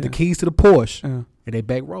the keys to the Porsche and they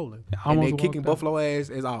back rolling. And they kicking Buffalo ass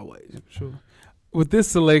as always. Yeah, sure. With this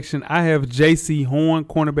selection, I have J.C. Horn,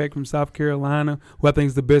 cornerback from South Carolina, who I think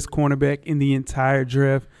is the best cornerback in the entire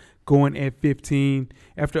draft, going at 15.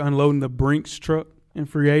 After unloading the Brinks truck in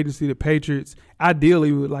free agency, the Patriots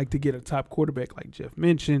ideally would like to get a top quarterback like Jeff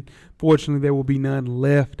mentioned. Fortunately, there will be none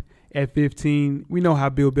left at 15. We know how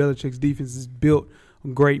Bill Belichick's defense is built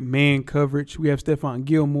on great man coverage. We have Stephon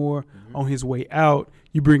Gilmore on his way out.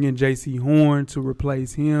 You bring in J.C. Horn to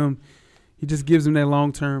replace him. He just gives him that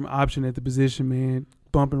long-term option at the position, man.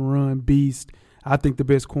 Bump and run, beast. I think the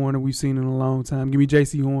best corner we've seen in a long time. Give me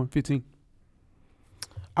J.C. Horn, 15.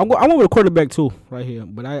 I went with a quarterback, too, right here.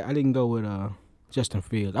 But I didn't go with Justin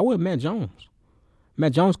Fields. I went with Matt Jones.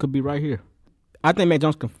 Matt Jones could be right here. I think Matt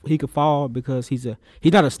Jones could fall because he's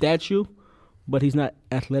not a statue, but he's not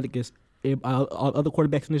athletic as all other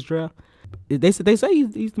quarterbacks in this draft. They say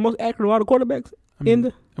he's the most accurate of all the quarterbacks.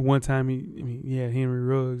 At one time, he had Henry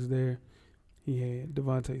Ruggs there. He had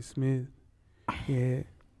Devontae Smith. He had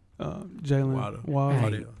Jalen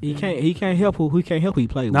Waddle. He can't help who he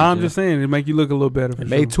played with. I'm just saying it make you look a little better. It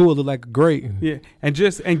made Tua look like great. Yeah, and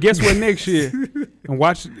guess what? Next year, and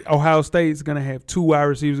watch Ohio State's gonna have 2 wide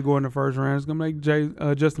receivers go in the first round. It's gonna make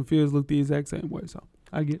Justin Fields look the exact same way. So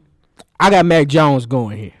I get it. I got Mac Jones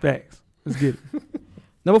going here. Facts. Let's get it.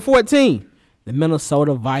 Number 14, the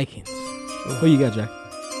Minnesota Vikings. Who you got, Jay?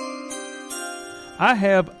 I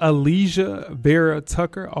have Elijah Vera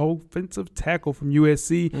Tucker, offensive tackle from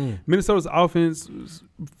USC. Minnesota's offense was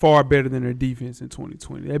far better than their defense in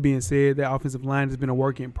 2020. That being said, their offensive line has been a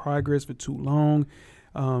work in progress for too long.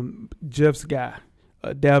 Jeff's guy,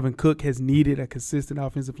 Dalvin Cook, has needed a consistent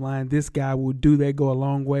offensive line. This guy will do that, go a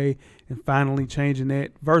long way, and finally changing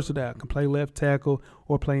that. Versatile, can play left tackle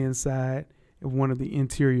or play inside of one of the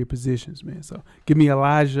interior positions, man. So give me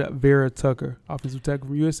Elijah Vera Tucker, offensive tackle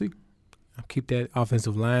from USC. I'll keep that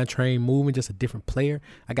offensive line train moving, just a different player.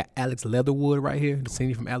 I got Alex Leatherwood right here, the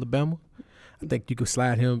senior from Alabama. I think you could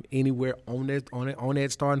slide him anywhere on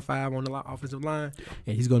that starting five on the offensive line,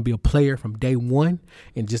 and he's going to be a player from day one.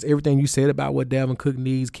 And just everything you said about what Dalvin Cook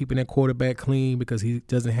needs, keeping that quarterback clean because he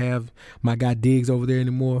doesn't have my guy Diggs over there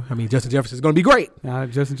anymore. I mean, Justin Jefferson is going to be great.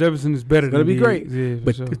 Justin Jefferson is better. Going to be great. Yeah,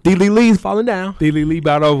 but sure. D. Lee's falling down. D. Lee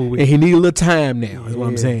about over with, and he need a little time now. Is what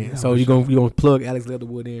I'm saying. Yeah, so you're gonna plug Alex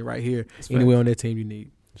Leatherwood in right here anywhere on that team you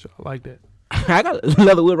need. Sure, I like that. I got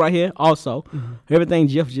Leatherwood right here also. Everything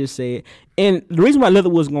Jeff just said. And the reason why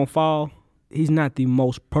Leatherwood's going to fall, he's not the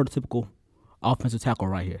most prototypical offensive tackle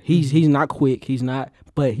right here. He's not quick. He's not,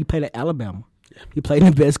 but he played at Alabama. Yeah. He played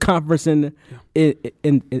in the best conference in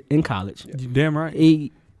college. You damn right.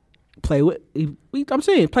 He played with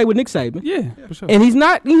played with Nick Saban. Yeah, for sure. And he's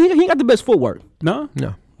not, he ain't got the best footwork. No.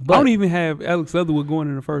 But I don't even have Alex Leatherwood going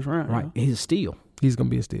in the first round. Right. You know? He's a steal. He's going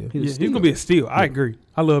to be a steal. He's going to be a steal. I agree.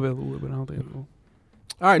 I love Leatherwood, but I don't think he'll.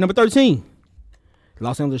 All right, number 13.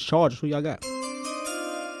 Los Angeles Chargers. Who y'all got?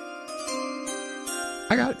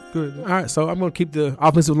 I got it. Good. All right, so I'm going to keep the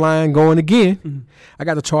offensive line going again. I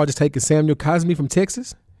got the Chargers taking Samuel Cosmi from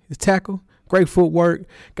Texas. His tackle. Great footwork.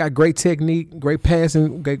 Got great technique. Great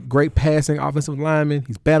passing offensive lineman.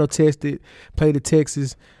 He's battle-tested. Played at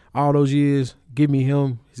Texas all those years. Give me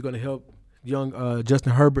him. He's going to help young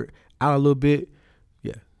Justin Herbert out a little bit.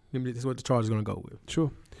 Yeah, this is what the Chargers are going to go with.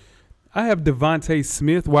 Sure. I have Devontae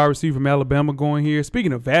Smith, wide receiver from Alabama, going here.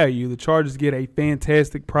 Speaking of value, the Chargers get a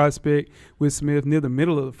fantastic prospect with Smith near the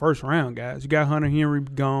middle of the first round, guys. You got Hunter Henry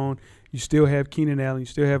gone. You still have Keenan Allen. You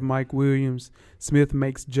still have Mike Williams. Smith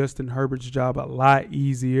makes Justin Herbert's job a lot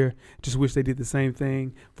easier. Just wish they did the same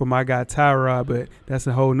thing for my guy Tyrod, but that's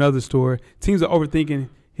a whole nother story. Teams are overthinking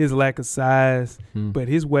his lack of size, but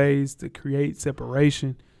his ways to create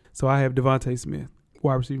separation. So I have Devontae Smith,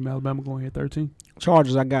 wide receiver from Alabama, going here 13.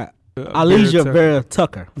 Chargers, I got Elijah Vera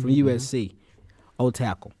Tucker from USC, old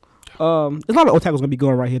tackle. There's a lot of old tackles gonna be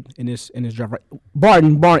going right here in this draft, right?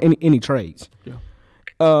 Barring any trades. Yeah.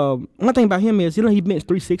 One thing about him is he benched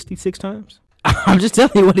 360 6 times. I'm just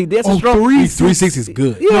telling you what he did. 360 is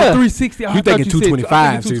good. Yeah, no, 360. You thinking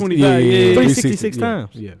 225? 225. Yeah. 366 times.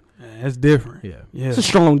 Yeah. That's different. Yeah. It's a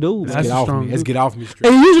strong dude. Let's get off me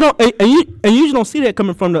straight. And you usually don't see that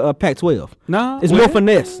coming from the Pac-12. No, it's more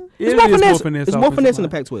finesse. It's more finesse. It's more finesse in the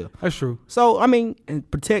Pac-12. That's true. So I mean, and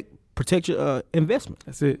protect your investment.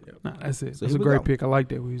 That's it. No, that's it. So that's a great pick. I like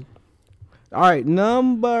that. Weezy. All right,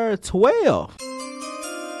 number 12.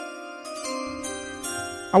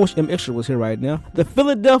 I wish M. Extra was here right now. The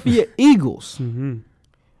Philadelphia Eagles. Let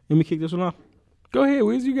me kick this one off. Go ahead,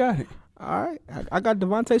 Wiz. You got it. All right. I got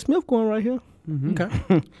Devontae Smith going right here. Okay.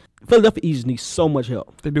 Philadelphia Eagles need so much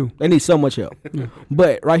help. They do. They need so much help.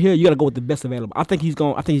 But right here, you got to go with the best available. I think he's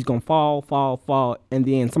going to fall, and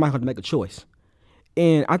then somebody has to make a choice.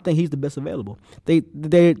 And I think he's the best available.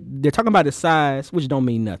 They're talking about his size, which don't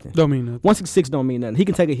mean nothing. 166 don't mean nothing. He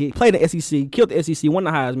can take a hit, play the SEC, killed the SEC, won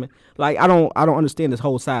the Heisman. Like I don't understand this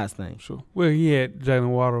whole size thing. Sure. Well, he had Jalen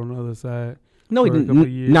Waddle on the other side. No, he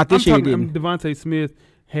didn't. Not this year. He didn't. Devontae Smith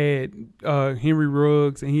had Henry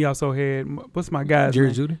Ruggs, and he also had what's my guy's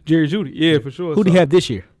Jerry name? Jeudy. Jerry Jeudy, yeah, for sure. Who do he have this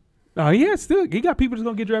year? He got people that's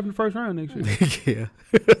gonna get drafted in the first round next year.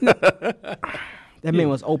 Yeah. That man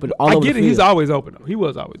was open all over the field. He's always open, though. He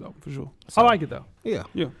was always open, for sure. So, I like it, though. Yeah.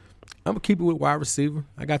 I'm going to keep it with wide receiver.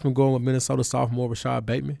 I got them going with Minnesota sophomore Rashad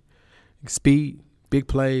Bateman. Speed, big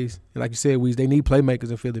plays. And like you said, Weez, they need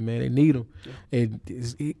playmakers in Philly, man. They need them. Yeah. And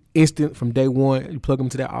it's instant from day one. You plug him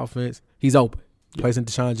into that offense, he's open. Plays in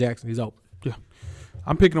Deshaun Jackson, he's open. Yeah.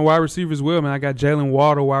 I'm picking a wide receiver as well, man. I got Jalen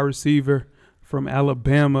Waddle, wide receiver from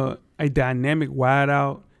Alabama, a dynamic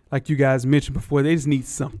wideout. Like you guys mentioned before, they just need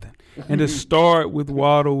something. And to start with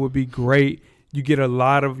Waddle would be great. You get a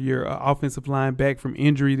lot of your offensive line back from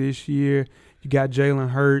injury this year. You got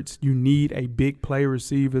Jalen Hurts. You need a big play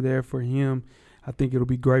receiver there for him. I think it'll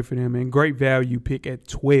be great for them. And great value pick at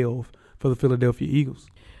 12 for the Philadelphia Eagles.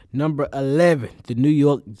 Number 11, the New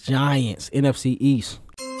York Giants, NFC East.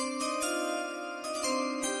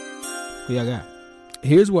 Who y'all got?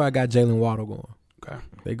 Here's where I got Jalen Waddle going. Okay.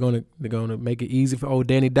 They're gonna make it easy for old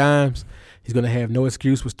Danny Dimes. He's gonna have no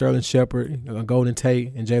excuse with Sterling Shepard, Golden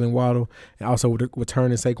Tate, and Jalen Waddle, and also with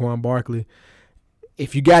returning Saquon Barkley.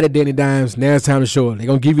 If you got it, Danny Dimes, now it's time to show it. They're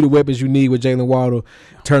gonna give you the weapons you need with Jalen Waddle.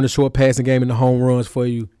 Turn the short passing game into home runs for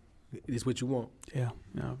you. It's what you want. Yeah,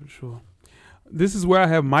 for sure. This is where I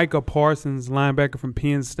have Micah Parsons, linebacker from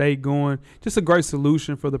Penn State, going. Just a great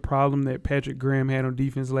solution for the problem that Patrick Graham had on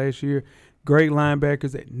defense last year. Great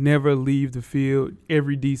linebackers that never leave the field.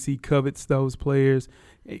 Every DC covets those players.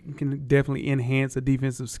 It can definitely enhance a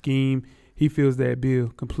defensive scheme. He fills that bill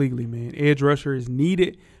completely, man. Edge rusher is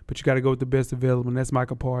needed, but you got to go with the best available, and that's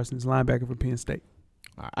Michael Parsons, linebacker for Penn State.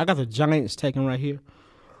 I got the Giants taking right here.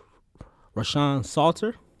 Rashawn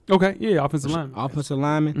Salter. Okay, yeah, offensive lineman. Offensive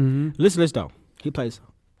lineman. Mm-hmm. Listen, though. He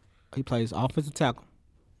plays offensive tackle,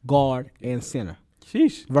 guard, and center.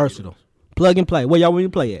 Sheesh. Versatile. Plug and play. Where y'all want me to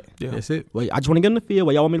play at? Yeah. That's it. Well, I just want to get in the field.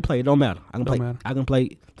 Where y'all want me to play? It don't matter. I Don't matter. can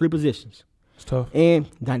play 3 positions. It's tough. And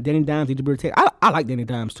Danny Dimes need to be protected. I like Danny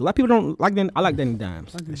Dimes too. A lot of people don't like Danny. I like Danny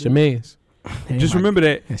Dimes. It's your man's. Just remember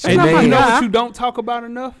that. Hey, You man. know what you don't talk about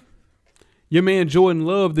enough? Your man Jordan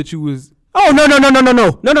Love that you was. Oh no. You're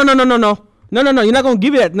not gonna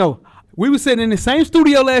give it that. No. We were sitting in the same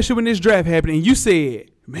studio last year when this draft happened, and you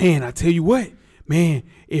said, "Man, I tell you what, man,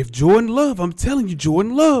 if Jordan Love, I'm telling you,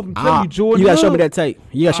 Jordan Love, I'm telling you, Jordan You gotta Love. show me that tape.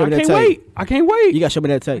 You gotta show me that tape. I can't wait. You gotta show me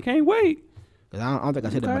that tape. I can't wait. 'Cause I don't think I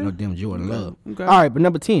said that about Okay. no damn Jordan Love. Okay. All right, but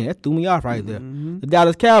number 10, that threw me off right there. The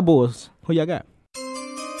Dallas Cowboys. Who y'all got?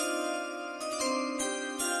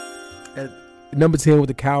 At number 10 with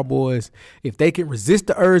the Cowboys, if they can resist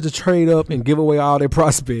the urge to trade up and give away all their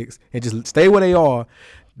prospects and just stay where they are,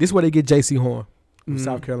 this is where they get J.C. Horn from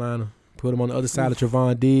South Carolina. Put him on the other side of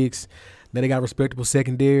Trevon Diggs. Now they got a respectable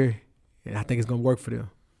secondary, and I think it's going to work for them.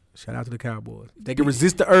 Shout out to the Cowboys. If they can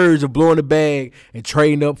resist the urge of blowing the bag and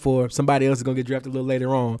trading up for somebody else that's going to get drafted a little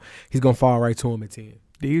later on, he's going to fall right to him at 10.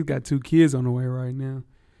 Diggs got 2 kids on the way right now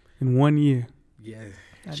in 1 year. Yeah.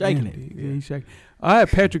 Shaking it. Diggs. Yeah, he's shaking. I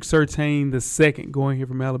have Patrick Surtain the second going here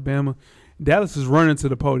from Alabama. Dallas is running to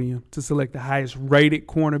the podium to select the highest rated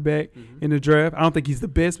cornerback in the draft. I don't think he's the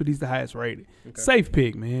best, but he's the highest rated. Okay. Safe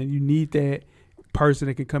pick, man. You need that person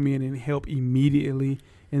that can come in and help immediately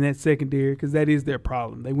in that secondary because that is their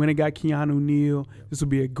problem. They went and got Keanu Neal. This will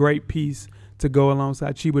be a great piece to go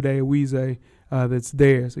alongside Chibode Weezy that's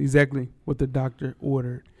there. So exactly what the doctor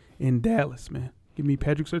ordered in Dallas, man. Give me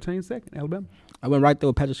Patrick Surtain second, Alabama. I went right there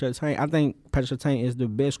with Patrick Surtain. I think Patrick Surtain is the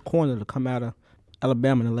best corner to come out of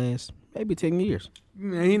Alabama in the last maybe 10 years.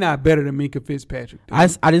 Man, he's not better than Minka Fitzpatrick. I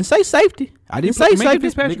didn't say safety. I didn't say Minka safety.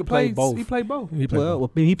 Fitzpatrick played both. He played both.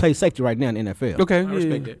 He plays safety right now in the NFL. Okay, I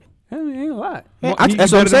respect that. I mean, ain't a lot. Yeah, He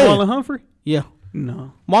that's better what I'm saying. than Marlon Humphrey? Yeah.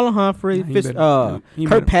 No. Marlon Humphrey, Nah, he better. He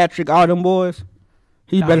better. Kirkpatrick, all them boys.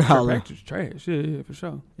 He's better than all of them. Kirkpatrick's trash. Yeah, for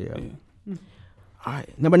sure. Yeah. All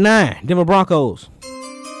right, number 9, Denver Broncos.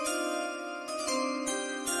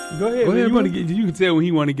 Go ahead, man. ahead, You can tell when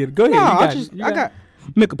he want to get it. Go ahead. I got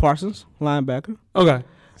Micah Parsons, linebacker. Okay.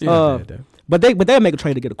 But they'll make a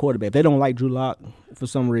trade to get a quarterback. If they don't like Drew Lock for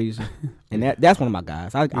some reason, and that's one of my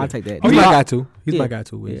guys. I'll take that. He's my guy, too. He's my guy,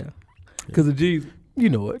 too. Yeah. Because of G's. You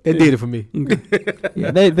know it. They did it for me.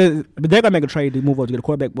 Yeah, but they're gonna make a trade to move over to get a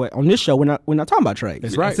quarterback. But on this show, we're not talking about trades.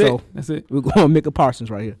 That's right. That's it. We're going to Micah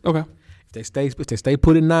Parsons right here. Okay. If they stay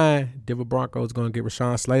put at 9, Denver Broncos going to get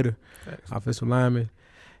Rashawn Slater, offensive lineman.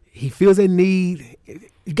 He feels they need.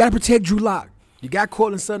 You got to protect Drew Lock. You got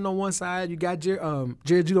Cortland Sutton on one side. You got Jared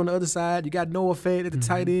Judy on the other side. You got Noah Fant at the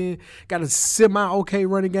tight end. Got a semi-okay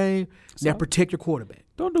running game. Now protect your quarterback.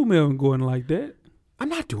 Don't do Melvin Gordon like that. I'm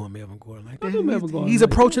not doing Melvin Gordon like Don't do Melvin that. Gordon He's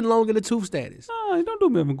like approaching long in the tooth status. No, don't do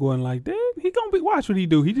Melvin Gordon like that. He gonna be. Watch what he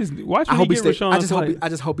do. He just watch I what hope he he get stays. Rashawn. I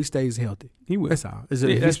just hope he stays healthy. He will. That's all. Yeah,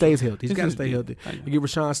 He that's stays true. healthy. He's got to stay healthy. I know. You get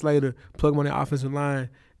Rashawn Slater, plug him on the offensive line,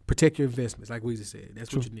 protect your investments, like Weezy said.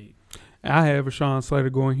 That's what you need. I have Rashawn Slater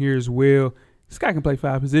going here as well. This guy can play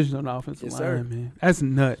 5 positions on the offensive line, sir. man. That's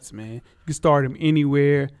nuts, man. You can start him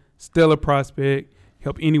anywhere. Stellar prospect.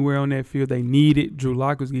 Help anywhere on that field. They need it. Drew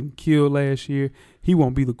Lock was getting killed last year. He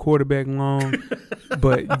won't be the quarterback long,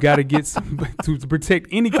 but you got to get some to protect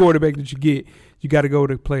any quarterback that you get. You got to go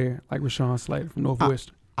with a player like Rashawn Slater from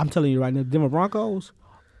Northwestern. I'm telling you right now, Denver Broncos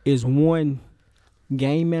is one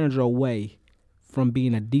game manager away from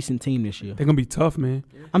being a decent team this year. They're gonna be tough, man.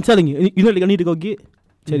 I'm telling you, you know they're gonna need to go get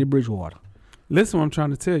Teddy Bridgewater. Listen, what I'm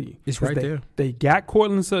trying to tell you. It's right there. They got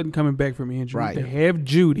Cortland Sutton coming back from injury. Right. They have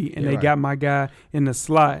Judy, and they got my guy in the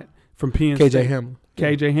slot from Penn State.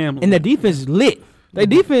 KJ Hamlin. And the defense is lit. Their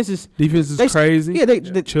defense is crazy. Yeah, they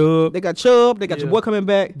Chubb. They got Chubb. They got your boy coming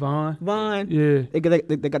back. Vaughn. Yeah. They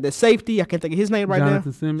got that safety. I can't think of his name right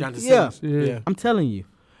Jonathan now. Simmons. Yeah. I'm telling you,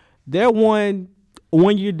 they're one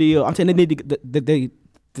year deal. I'm saying they need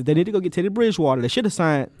to go get Teddy Bridgewater. They should have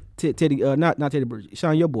signed Teddy. Not Teddy Bridgewater.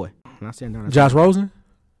 Sign your boy. I'm not saying that. Josh Rosen?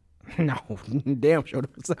 No, damn sure.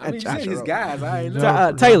 I mean, his guys. I ain't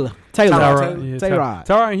know. Taylor.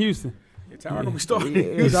 Tyrod in Houston. Tyrod gonna be starting.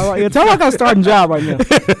 Tyrod got a starting job right now.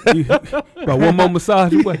 About one more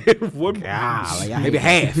massage away. Maybe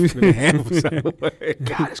half.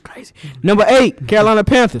 God, it's crazy. Number 8, Carolina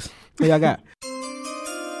Panthers. What y'all got?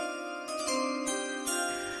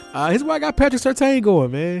 Here's why I got Patrick Surtain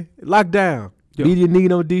going, man. Locked down. Yep. Media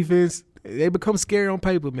need on defense. They become scary on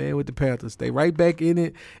paper, man, with the Panthers. They right back in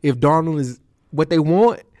it. If Darnold is what they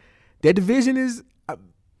want, that division is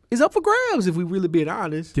up for grabs, if we really being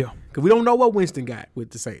honest. Yeah. Because we don't know what Winston got with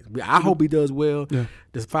the Saints. I hope he does well. Yeah.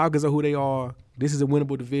 The Falcons are who they are. This is a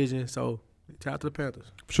winnable division, so shout out to the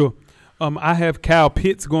Panthers. Sure. I have Kyle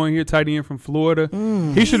Pitts going here, tight end from Florida.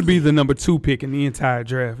 He should be the number 2 pick in the entire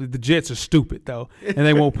draft. The Jets are stupid, though, and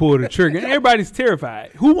they won't pull the trigger. And everybody's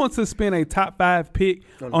terrified. Who wants to spend a top 5 pick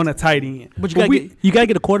on a tight end? But you gotta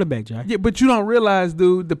get a quarterback, Jack. Yeah, but you don't realize,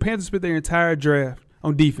 dude, the Panthers spent their entire draft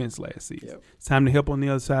on defense last season. Yep. It's time to help on the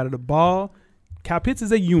other side of the ball. Kyle Pitts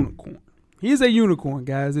is a unicorn. He is a unicorn,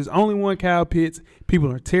 guys. There's only one Kyle Pitts.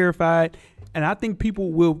 People are terrified, and I think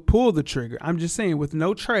people will pull the trigger. I'm just saying, with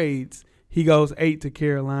no trades, he goes 8 to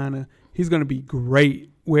Carolina. He's going to be great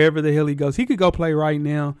wherever the hell he goes. He could go play right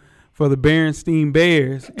now for the Berenstain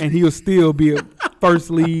Bears, and he'll still be a first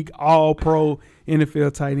league all-pro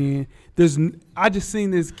NFL tight end. I just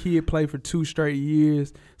seen this kid play for 2 straight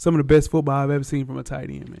years. Some of the best football I've ever seen from a tight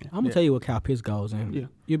end, man. I'm gonna tell you what Kyle Pitts goes, and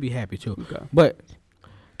you'll be happy too. Okay. But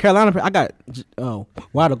Carolina, I got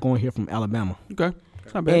Waddle going here from Alabama. Okay,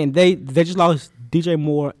 it's not bad. And they just lost DJ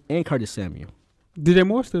Moore and Curtis Samuel. DJ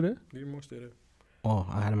Moore still there? Oh,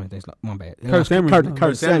 I had him at my bad. Curtis Samuel.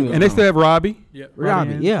 Curtis Samuel. And they still have Robbie. Yep.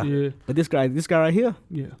 Robbie, yeah. But this guy right here,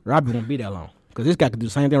 Robbie won't be that long. Because this guy could do the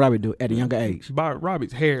same thing Robbie do at a younger age.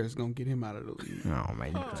 Robbie's hair is going to get him out of the league. Oh,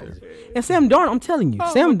 man. And Sam Darnold, I'm telling you.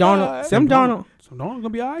 Sam Darnold. So Darnold's going to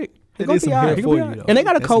be all right. He's going to be all right. And they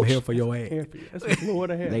got a coach. Hair for your ass. That's some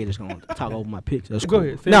Florida hair. They just going to talk over my picks. That's Go cool.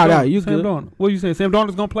 ahead. No, you Sam good. Darnold. What are you saying? Sam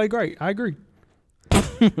Darnold's going to play great. I agree.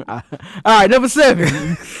 All right, number 7.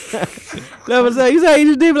 Number 7. You say you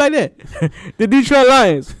just did it like that. The Detroit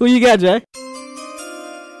Lions. Who you got, Jay?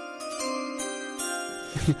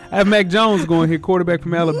 I have Mac Jones going here, quarterback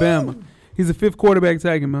from Alabama. He's the 5th quarterback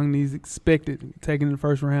taken among these expected taken in the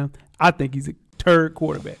first round. I think he's a turd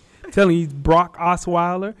quarterback. I'm telling you, he's Brock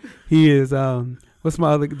Osweiler. He is what's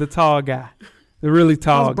my other the tall guy, the really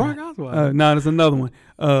tall guy. Brock Osweiler. No, there's another one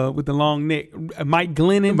with the long neck. Mike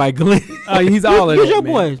Glennon. He's all of Who's that. your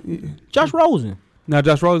Man. boy? Josh Rosen. Now,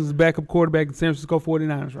 Josh Rosen is backup quarterback in San Francisco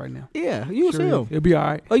 49ers right now. Yeah, use him. It'll be all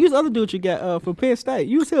right. Oh, use the other dude you got from Penn State.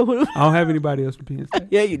 Use him. I don't have anybody else from Penn State.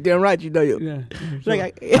 Yeah, you damn right you know you. Yeah.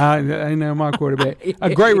 Like, I ain't never my quarterback.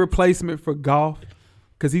 A great replacement for Goff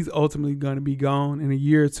because he's ultimately going to be gone in a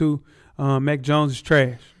year or two. Mac Jones is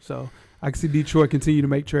trash. So I can see Detroit continue to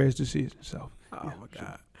make trash decisions. So, my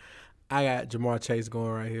God. I got Jamar Chase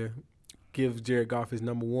going right here. Give Jared Goff his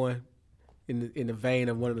number 1. In the vein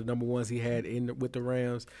of one of the number 1s he had with the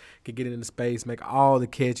Rams, could get it into space, make all the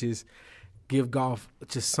catches, give Goff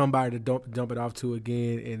just somebody to dump it off to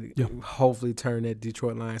again, and hopefully turn that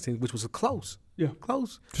Detroit Lions team, which was close. Yeah,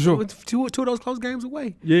 close. For sure. Two of those close games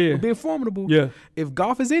away. Yeah. Being formidable. Yeah. If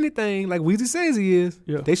Goff is anything like Weezy says he is,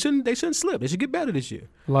 they shouldn't slip. They should get better this year.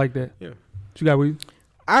 I like that. Yeah. What you got, Weezy?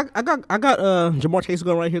 I got Jamar Chase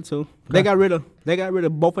going right here too. They got rid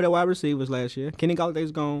of both of their wide receivers last year. Kenny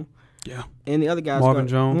Galladay's gone. Yeah. And the other guys Marvin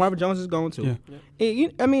Jones is going too. Yeah.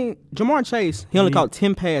 And Jamar Chase, he only caught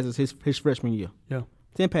 10 passes his freshman year. Yeah.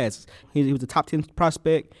 10 passes. He was a top 10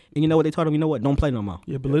 prospect. And you know what they told him? You know what? Don't play no more.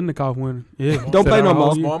 Yeah, Biletnikoff winner. Yeah. Don't play no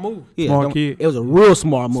more. Smart move. Yeah, smart kid. It was a real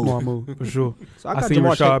smart move. Smart move, for sure. So I seen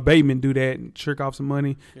Rashad Bateman do that and trick off some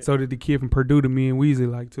money. Yeah. So did the kid from Purdue to me and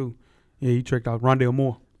Weezy like too. Yeah, he tricked off Rondale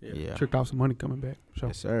Moore. Yeah. Tricked off some money coming back. Sure.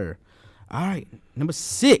 Yes, sir. All right. Number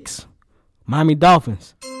 6, Miami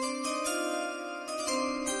Dolphins.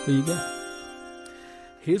 Who you got?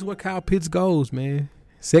 Here's where Kyle Pitts goes, man.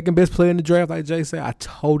 Second best player in the draft, like Jay said. I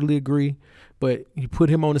totally agree. But you put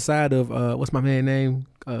him on the side of, what's my man's name?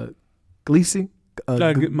 Gleason?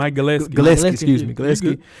 Mike Gillespie.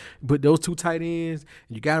 Gillespie. But those 2 tight ends,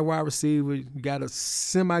 you got a wide receiver, you got a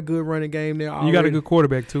semi-good running game there already. You got a good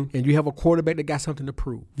quarterback, too. And you have a quarterback that got something to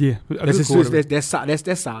prove. Yeah. That's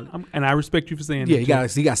solid. And I respect you for saying that. Yeah,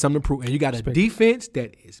 he got something to prove. And you got a defense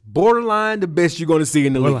that is borderline the best you're going to see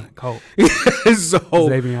in the league. Cold. So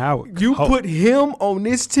Xavier Howard. You put him on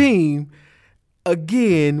this team.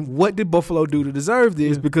 Again, what did Buffalo do to deserve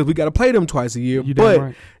this? Yeah. Because we got to play them twice a year.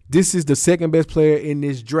 But this is the second best player in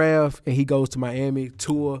this draft, and he goes to Miami.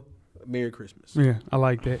 Tua, Merry Christmas. Yeah, I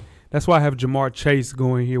like that. That's why I have Jamar Chase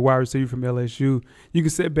going here, wide receiver from LSU. You can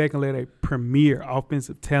sit back and let a premier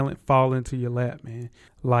offensive talent fall into your lap, man,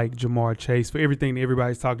 like Jamar Chase. For everything that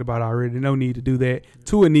everybody's talked about already, no need to do that.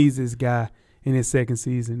 Tua needs this guy in his second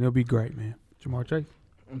season. It'll be great, man. Jamar Chase.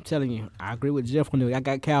 I'm telling you, I agree with Jeff on that. I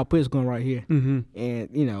got Kyle Pitts going right here. Mm-hmm. And,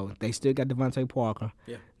 you know, they still got Devontae Parker.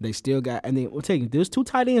 Yeah. They still got – and then, I'll tell you, there's 2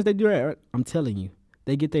 tight ends they do that. I'm telling you.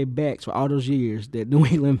 They get their backs for all those years that New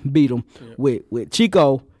England beat them with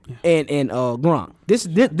Chico and Gronk. This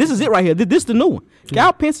is it right here. This is the new one.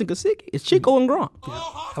 Kyle Pitts and Gesicki. It's Chico and Gronk.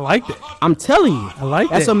 I like that. I'm telling you. I like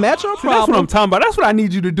that's that. That's a matchup problem. That's what I'm talking about. That's what I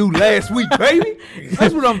need you to do last week, baby.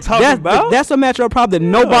 That's what I'm talking about. That's a matchup problem that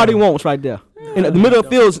nobody wants right there. And the middle of the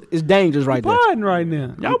field is dangerous right there. Podding right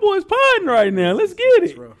now. Y'all boys podding right now. Let's get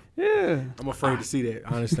it. Yeah. I'm afraid to see that,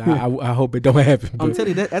 honestly. I hope it don't happen. I'm telling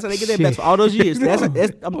you, that's how they get their backs for all those years. I'm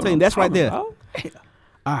telling you, that's right there. All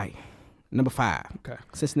right. Number 5. Okay.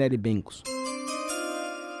 Cincinnati Bengals.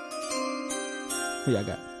 Who y'all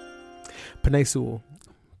got? Penei Sewell,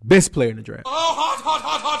 best player in the draft.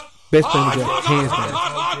 Best player in the draft, hands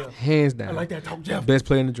down. Hands down. I like that talk, Jeff. Best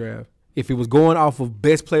player in the draft. If it was going off of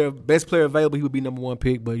best player available, he would be number 1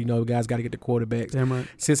 pick. But, you know, the guys got to get the quarterbacks. Damn right.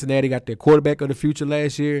 Cincinnati got their quarterback of the future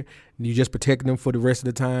last year, and you just protecting them for the rest of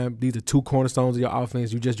the time. These are 2 cornerstones of your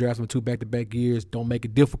offense. You just drafted him 2 back-to-back years. Don't make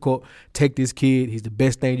it difficult. Take this kid. He's the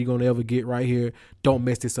best thing you're going to ever get right here. Don't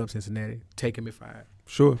mess this up, Cincinnati. Take him at 5.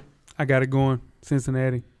 Sure. I got it going.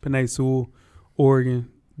 Cincinnati, Penei Sewell,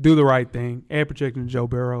 Oregon. Do the right thing. Add protection to Joe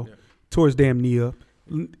Burrow. Yeah. Tore his damn knee up.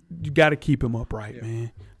 You got to keep him upright,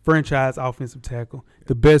 man. Franchise offensive tackle,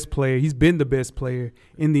 the best player. He's been the best player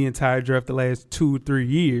in the entire draft the last 2 or 3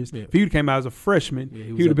 years. Yeah. If he would have came out as a freshman,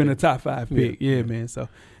 he would have been a top 5 pick. Yeah, man. So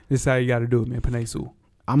this is how you got to do it, man. Penei Sewell.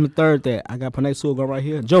 I'm the third that. I got Penei Sewell going right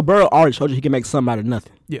here. Joe Burrow already showed you he can make something out of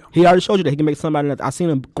nothing. Yeah. He already showed you that he can make something out of nothing. I seen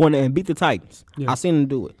him going there and beat the Titans. Yeah. I seen him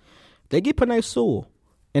do it. They get Penei Sewell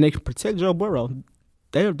and they can protect Joe Burrow.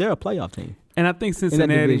 They're a playoff team. And I think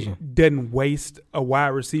Cincinnati doesn't waste a wide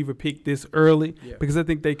receiver pick this early because I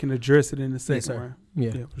think they can address it in the second round.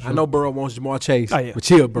 Yeah. Sure. I know Burrow wants Jamar Chase, but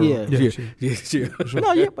chill, Burrow. Chill.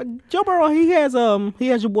 No, but Joe Burrow, he has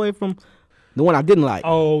your boy from the one I didn't like.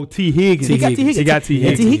 Oh, T. Higgins. He got T. Higgins. He got T.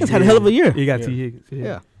 Higgins. T. Higgins had a hell of a year. He got T. Higgins.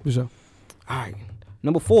 Yeah, for sure. All right,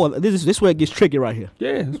 number 4. This is where it gets tricky right here.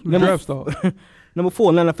 Yeah, this the draft start. Number 4,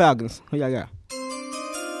 Atlanta Falcons. Who y'all got?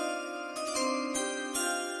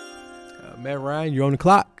 Matt Ryan, you're on the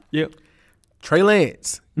clock. Yep. Trey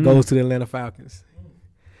Lance goes to the Atlanta Falcons.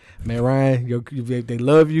 Matt Ryan, they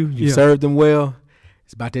love you. You served them well.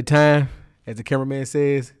 It's about that time. As the cameraman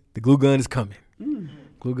says, the glue gun is coming.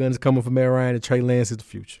 Glue gun is coming for Matt Ryan, and Trey Lance is the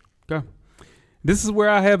future. Okay. This is where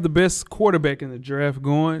I have the best quarterback in the draft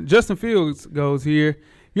going. Justin Fields goes here.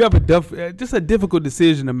 You have just a difficult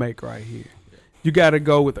decision to make right here. You got to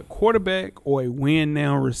go with a quarterback or a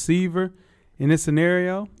win-now receiver. In this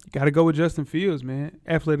scenario, you got to go with Justin Fields, man.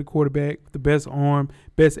 Athletic quarterback, the best arm,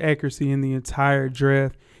 best accuracy in the entire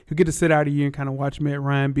draft. He'll get to sit out a year and kind of watch Matt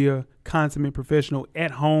Ryan be a consummate professional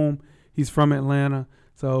at home. He's from Atlanta.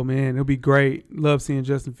 So, man, it'll be great. Love seeing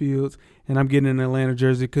Justin Fields. And I'm getting an Atlanta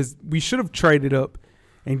jersey because we should have traded up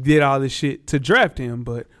and did all this shit to draft him,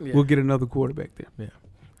 but we'll get another quarterback there. Yeah.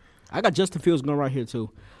 I got Justin Fields going right here,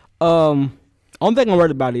 too. Only thing I'm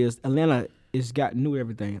worried about is Atlanta – it's got new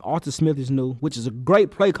everything. Arthur Smith is new, which is a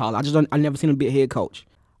great play call. I never seen him be a head coach.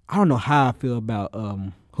 I don't know how I feel about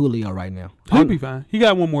Julio right now. He'll be fine. He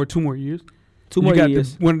got 2 more years. 2 more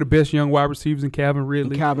years. One of the best young wide receivers in Calvin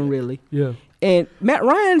Ridley. Yeah. And Matt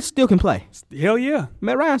Ryan still can play. Hell yeah.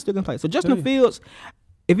 Matt Ryan still can play. So Justin Fields,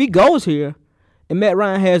 if he goes here and Matt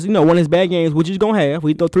Ryan has, one of his bad games, which he's going to have,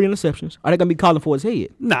 we throw 3 interceptions, are they going to be calling for his head?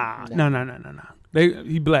 Nah.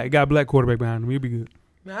 He black. Got a black quarterback behind him. He'll be good.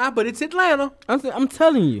 Nah, but it's Atlanta. I'm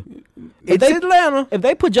telling you. It's Atlanta. If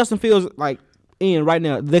they put Justin Fields, in right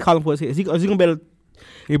now, they call him for his head. Is he going to be able to?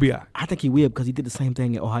 He'll be all right. I think he will because he did the same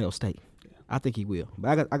thing at Ohio State. I think he will.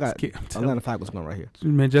 But I got Atlanta Falcons going right here.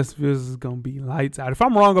 Man, Justin Fields is going to be lights out. If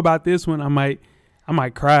I'm wrong about this one, I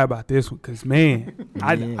might cry about this one because, man,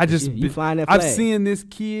 you flying that flag. I've seen this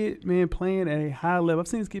kid, man, playing at a high level. I've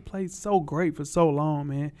seen this kid play so great for so long,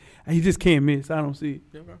 man. And he just can't miss. I don't see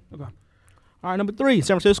it. Okay. All right, number 3,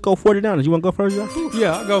 San Francisco 49ers. You want to go first, Josh?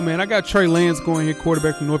 Yeah, I'll go, man. I got Trey Lance going here,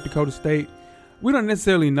 quarterback from North Dakota State. We don't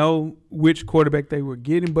necessarily know which quarterback they were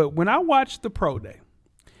getting, but when I watched the pro day,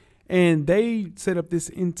 and they set up this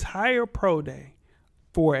entire pro day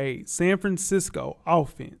for a San Francisco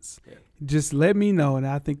offense, just let me know, and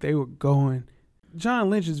I think they were going.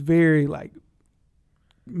 John Lynch is very,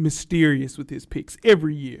 mysterious with his picks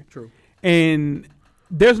every year. True. And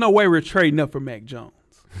there's no way we're trading up for Mac Jones.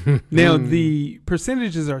 Now, the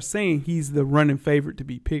percentages are saying he's the running favorite to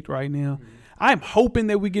be picked right now. I'm hoping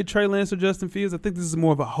that we get Trey Lance or Justin Fields. I think this is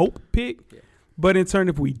more of a hope pick. Yeah. But in turn,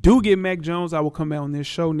 if we do get Mac Jones, I will come out on this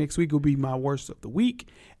show next week. It will be my worst of the week.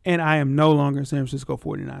 And I am no longer a San Francisco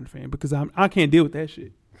 49er fan because I can't deal with that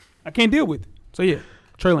shit. I can't deal with it. So, yeah,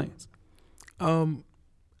 Trey Lance.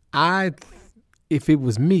 If it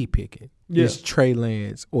was me picking, it's Trey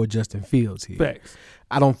Lance or Justin Fields here. Facts.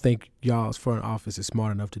 I don't think y'all's front office is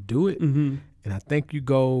smart enough to do it. Mm-hmm. And I think you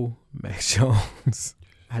go Mac Jones.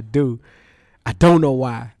 I do. I don't know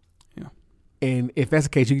why. Yeah. And if that's the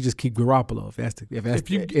case, you can just keep Garoppolo.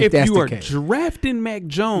 If you are drafting Mac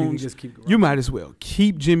Jones, you might as well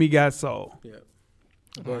keep Jimmy Gassol. Yeah.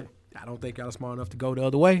 But I don't think y'all are smart enough to go the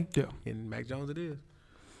other way. Yeah. And Mac Jones it is.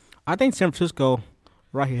 I think San Francisco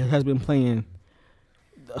right here has been playing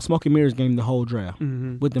a smoke and mirrors game the whole draft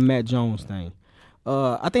with the Mac Jones thing.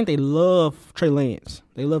 I think they love Trey Lance.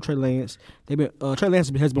 They love Trey Lance. Trey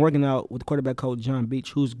Lance has been working out with the quarterback coach John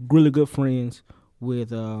Beach, who's really good friends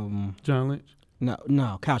with John Lynch.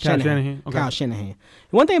 No, Kyle Shanahan. Okay. Kyle Shanahan.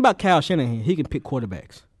 One thing about Kyle Shanahan, he can pick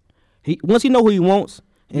quarterbacks. Once he know who he wants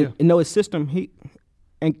and know his system,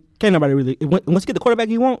 can't nobody really. Once he get the quarterback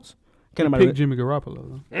he wants, can't nobody pick Jimmy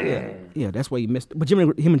Garoppolo though. Yeah, that's why he missed. But him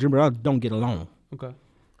and Jimmy Garoppolo don't get along. Okay.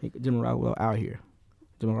 Jimmy Garoppolo out here.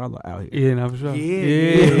 Yeah, no, for sure.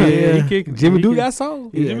 Yeah. He kicking. Jimmy do got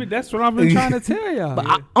soul. Yeah. Jimmy, that's what I've been trying to tell y'all.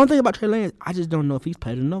 But only thing about Trey Lance, I just don't know if he's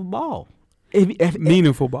played enough ball.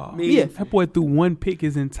 Meaningful ball. Yeah. That boy threw one pick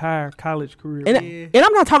his entire college career. And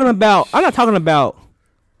I'm not talking about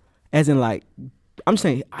as in like, I'm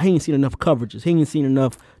saying he ain't seen enough coverages. He ain't seen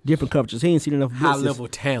enough different coverages. He ain't seen enough high level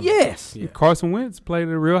talent. Yes. Yeah. Carson Wentz played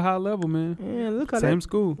at a real high level, man. Yeah, look at that. Same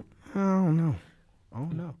school. I don't know.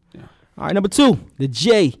 Yeah. All right, number 2, the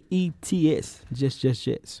Jets.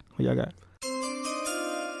 Jets. What y'all got?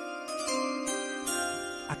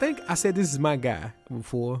 I think I said this is my guy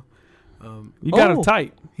before. You got a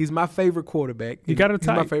type. He's my favorite quarterback. You got a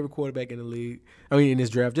type. He's my favorite quarterback in the league. I mean, in this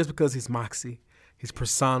draft, just because his moxie, his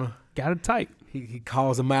persona. Got a type. He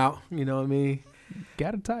calls him out. You know what I mean?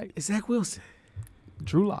 Got a type. It's Zach Wilson.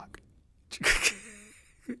 Drew Lock.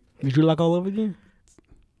 Is Drew Lock all over again?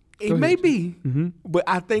 It may be, mm-hmm. but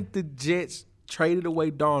I think the Jets traded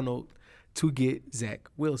away Darnold to get Zach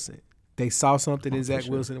Wilson. They saw something in Zach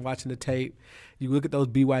Wilson watching the tape. You look at those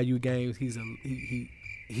BYU games.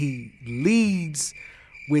 He leads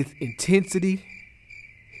with intensity.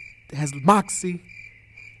 Has moxie.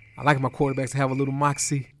 I like my quarterbacks to have a little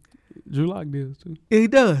moxie. Drew Lock does too. Yeah, he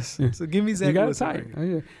does. Yeah. So give me Zach Wilson. Oh,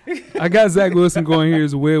 yeah. I got Zach Wilson going here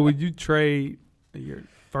as well. Would you trade your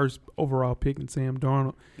first overall pick and Sam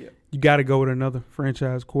Darnold? Yeah. You got to go with another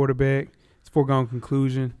franchise quarterback. It's a foregone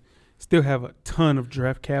conclusion. Still have a ton of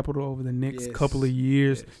draft capital over the next couple of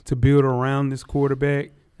years to build around this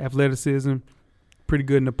quarterback. Athleticism, pretty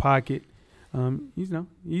good in the pocket.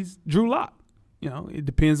 He's Drew Lock. It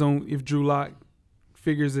depends on if Drew Lock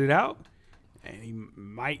figures it out, and he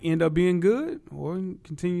might end up being good, or he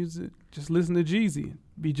continues to just listen to Jeezy and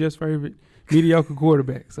be just favorite mediocre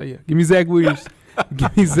quarterback. So, yeah, give me Zach Williams.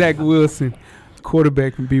 Give me Zach Wilson,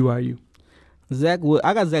 quarterback from BYU.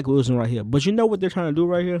 I got Zach Wilson right here. But you know what they're trying to do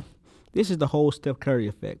right here? This is the whole Steph Curry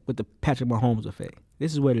effect with the Patrick Mahomes effect.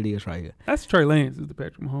 This is what it is right here. That's Trey Lance is the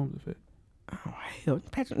Patrick Mahomes effect. Oh, hell.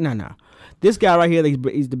 Patrick, no. This guy right here,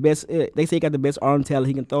 he's the best. They say he got the best arm talent.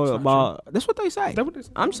 He can throw the ball. True. That's what they say.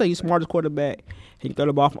 I'm saying he's the smartest quarterback. He can throw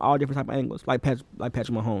the ball from all different type of angles, like Patrick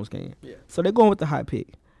Mahomes can. Yeah. So they're going with the high pick.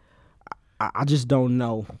 I just don't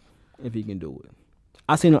know if he can do it.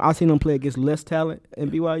 I seen him play against less talent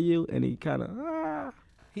in BYU, and he kind of.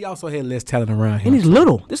 He also had less talent around him. And he's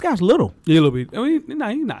little. This guy's little. Yeah, a little bit. I mean,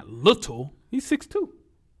 he's not little. He's 6'2".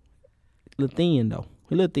 Little thin, though.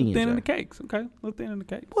 He little thin. Thin in the cakes. Okay. Little thin in the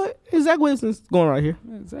cake. What? Zach Wilson's going right here.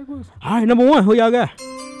 Yeah, Zach Wilson. All right, number 1. Who y'all got?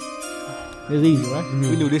 It's easy, right? Mm-hmm.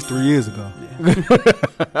 We knew this 3 years ago. Yeah.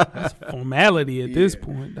 That's formality at this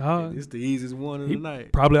point, dog. It's the easiest one of the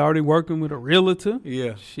night. Probably already working with a realtor.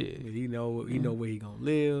 Yeah. Shit. He know where he gonna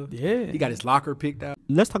live. Yeah. He got his locker picked out.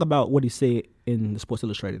 Let's talk about what he said in the Sports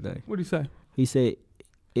Illustrated thing. What'd he say? He said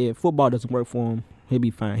if football doesn't work for him, he'll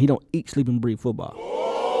be fine. He don't eat, sleep, and breathe football.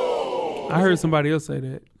 I heard somebody else say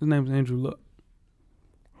that. His name's Andrew Luck.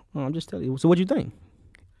 Oh, I'm just telling you. So what you think?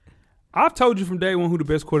 I've told you from day one who the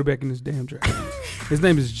best quarterback in this damn draft is. His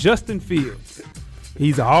name is Justin Fields.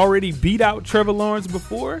 He's already beat out Trevor Lawrence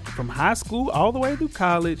before, from high school all the way through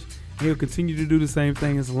college. And he'll continue to do the same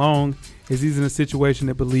thing as long as he's in a situation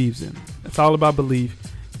that believes in him. It's all about belief.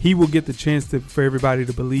 He will get the chance for everybody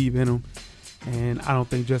to believe in him. And I don't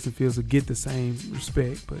think Justin Fields will get the same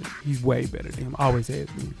respect, but he's way better than him. Always has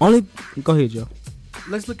been. Go ahead, Joe.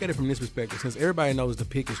 Let's look at it from this perspective. Since everybody knows the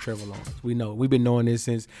pick is Trevor Lawrence, we know we've been knowing this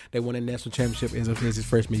since they won a national championship as his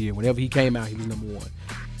freshman year. Whenever he came out, he was number one.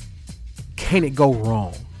 Can it go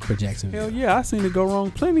wrong for Jacksonville? Hell yeah, I've seen it go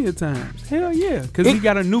wrong plenty of times. Hell yeah, because he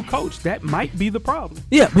got a new coach. That might be the problem.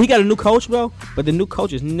 Yeah, but he got a new coach, bro. But the new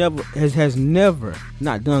coach has never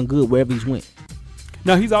not done good wherever he's went.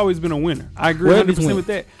 No, he's always been a winner. I agree 100% with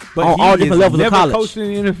that. But on all different levels never of college. coached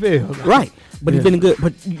in the NFL. Right. But he's been good.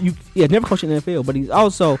 But never coached in the NFL. But he's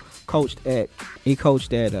also coached at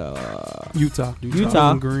Utah.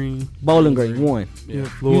 Bowling Green won. Yeah,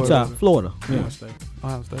 Florida. Florida.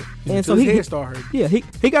 Ohio State. And so his head start hurt. Yeah,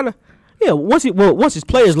 he got to. Yeah, once his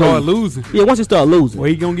players start losing. Yeah, once he start losing. Well,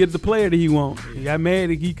 he gonna get the player that he want. He got mad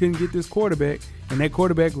that he couldn't get this quarterback, and that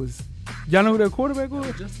quarterback was. Y'all know who that quarterback was?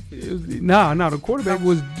 The quarterback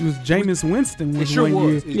was Jameis Winston. It sure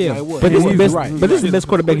was. Yeah, it was. But this is the best. Right. But this is the best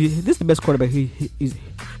quarterback. This is the best quarterback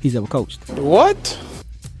he's ever coached. What?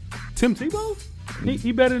 Tim Tebow?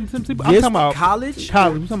 He better than Tim Tebow? Yes, I'm talking about college.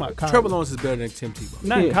 College. We're talking about college. Trevor Lawrence is better than Tim Tebow.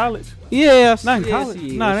 Not in college. Yes. Not in college.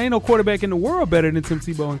 There ain't no quarterback in the world better than Tim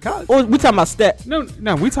Tebow in college. Or we talking about stat.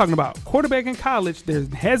 No, we talking about quarterback in college. There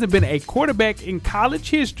hasn't been a quarterback in college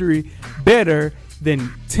history better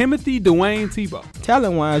than Timothy Dwayne Tebow.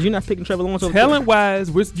 Talent-wise, you're not picking Trevor Lawrence over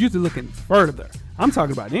Talent-wise, we're usually looking further. I'm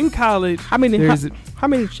talking about in college. How many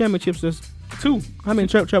championships does 2? How many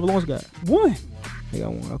Trevor Lawrence got? 1. He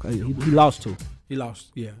got 1. Okay, he lost 2. He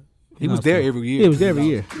lost, yeah. He was there every year. He was there every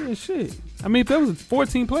year. Yeah, shit. I mean, if there was a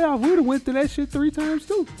 14 playoff, we would have went through that shit 3 times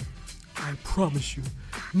too. I promise you,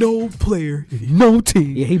 no player, no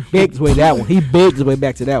team. Yeah, he begged his way that one. He begged his way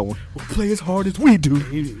back to that one. Will play as hard as we do.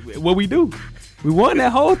 What we do? We won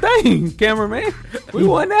that whole thing, cameraman. We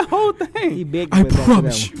won that whole thing. He begged his way back to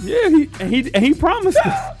that one. Yeah, he promised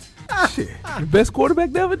us. Shit, the best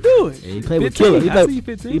quarterback to ever do it. Yeah, he played with killers.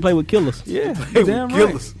 He played with killers. Yeah, damn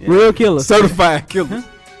killers. Right. Yeah. Real killers. Certified killers.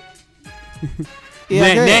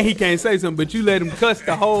 Now he can't say something, but you let him cuss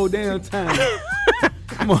the whole damn time.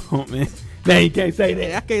 Come on, man. Now he can't say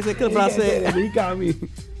that. I can't say cuss, but I said he called me.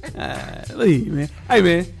 Leave, man. Hey,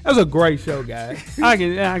 man, that was a great show, guys. I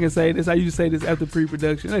can say this. I usually say this after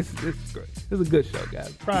pre-production. This is great. This is a good show,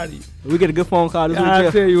 guys. Proud of you. We get a good phone call this week.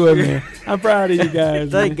 I'll tell you what, man. I'm proud of you guys.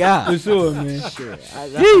 Thank God. For sure, man.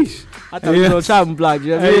 Yeesh. I thought you was on chopping block,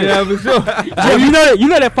 Jeff. Yeah, for sure. Jeff, you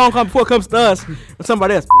know that phone call before it comes to us or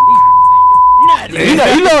somebody else. Man, these niggas ain't doing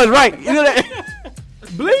nothing. You know it's right. You know that.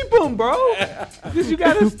 Bleep them, bro. Because you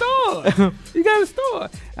got to store. You got to store.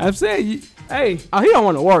 I'm saying, hey. Oh, he don't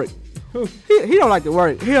want to work. He don't like to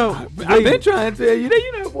work. I've been trying to tell you that.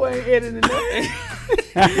 You know, boy ain't editing that.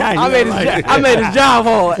 I made his job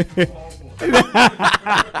hard.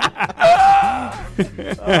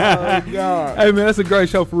 Oh, God. Hey, man, that's a great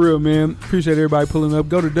show for real, man. Appreciate everybody pulling up.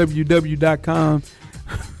 Go to www.com.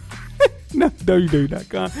 Not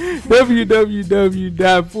www.com.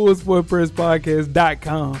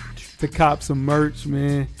 www.fullsportpresspodcast.com to cop some merch,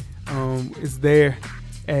 man. It's there.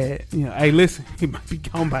 Hey, listen, he might be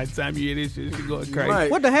gone by the time you hear this shit. It's going crazy. Right.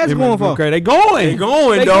 What the hat's going for? They going. They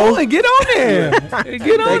going, though. Get on there.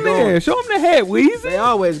 Get on there. Show them the hat, Weezy. They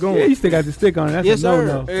always going. Yeah, you still got the stick on it. That's yes, a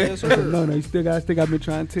no-no. Yes, That's a no-no. You still got I've been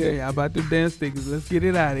trying to tell you about them damn stickers. Let's get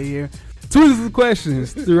it out of here. Tweet us the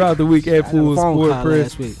questions throughout the week at Full Sport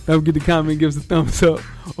Press. Don't forget to comment, give us a thumbs up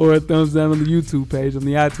or a thumbs down on the YouTube page, on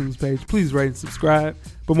the iTunes page. Please rate and subscribe.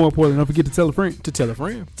 But more importantly, don't forget to tell a friend. To tell a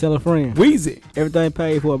friend. Tell a friend. Weezy. Everything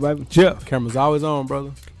paid for, baby. Jeff. Camera's always on,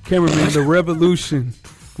 brother. Cameraman, the revolution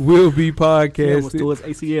will be podcasted. Towards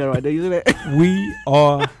ACL right there. You see that? We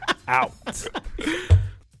are out.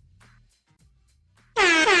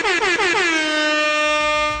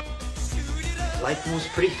 Life moves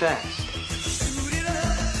pretty fast.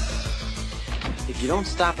 If you don't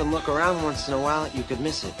stop and look around once in a while, you could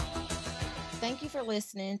miss it. Thank you for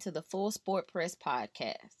listening to the Full Sport Press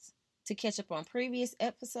podcast. To catch up on previous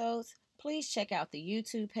episodes, please check out the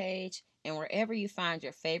YouTube page and wherever you find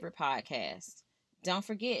your favorite podcast. Don't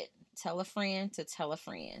forget, tell a friend to tell a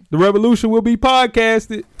friend. The revolution will be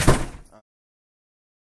podcasted.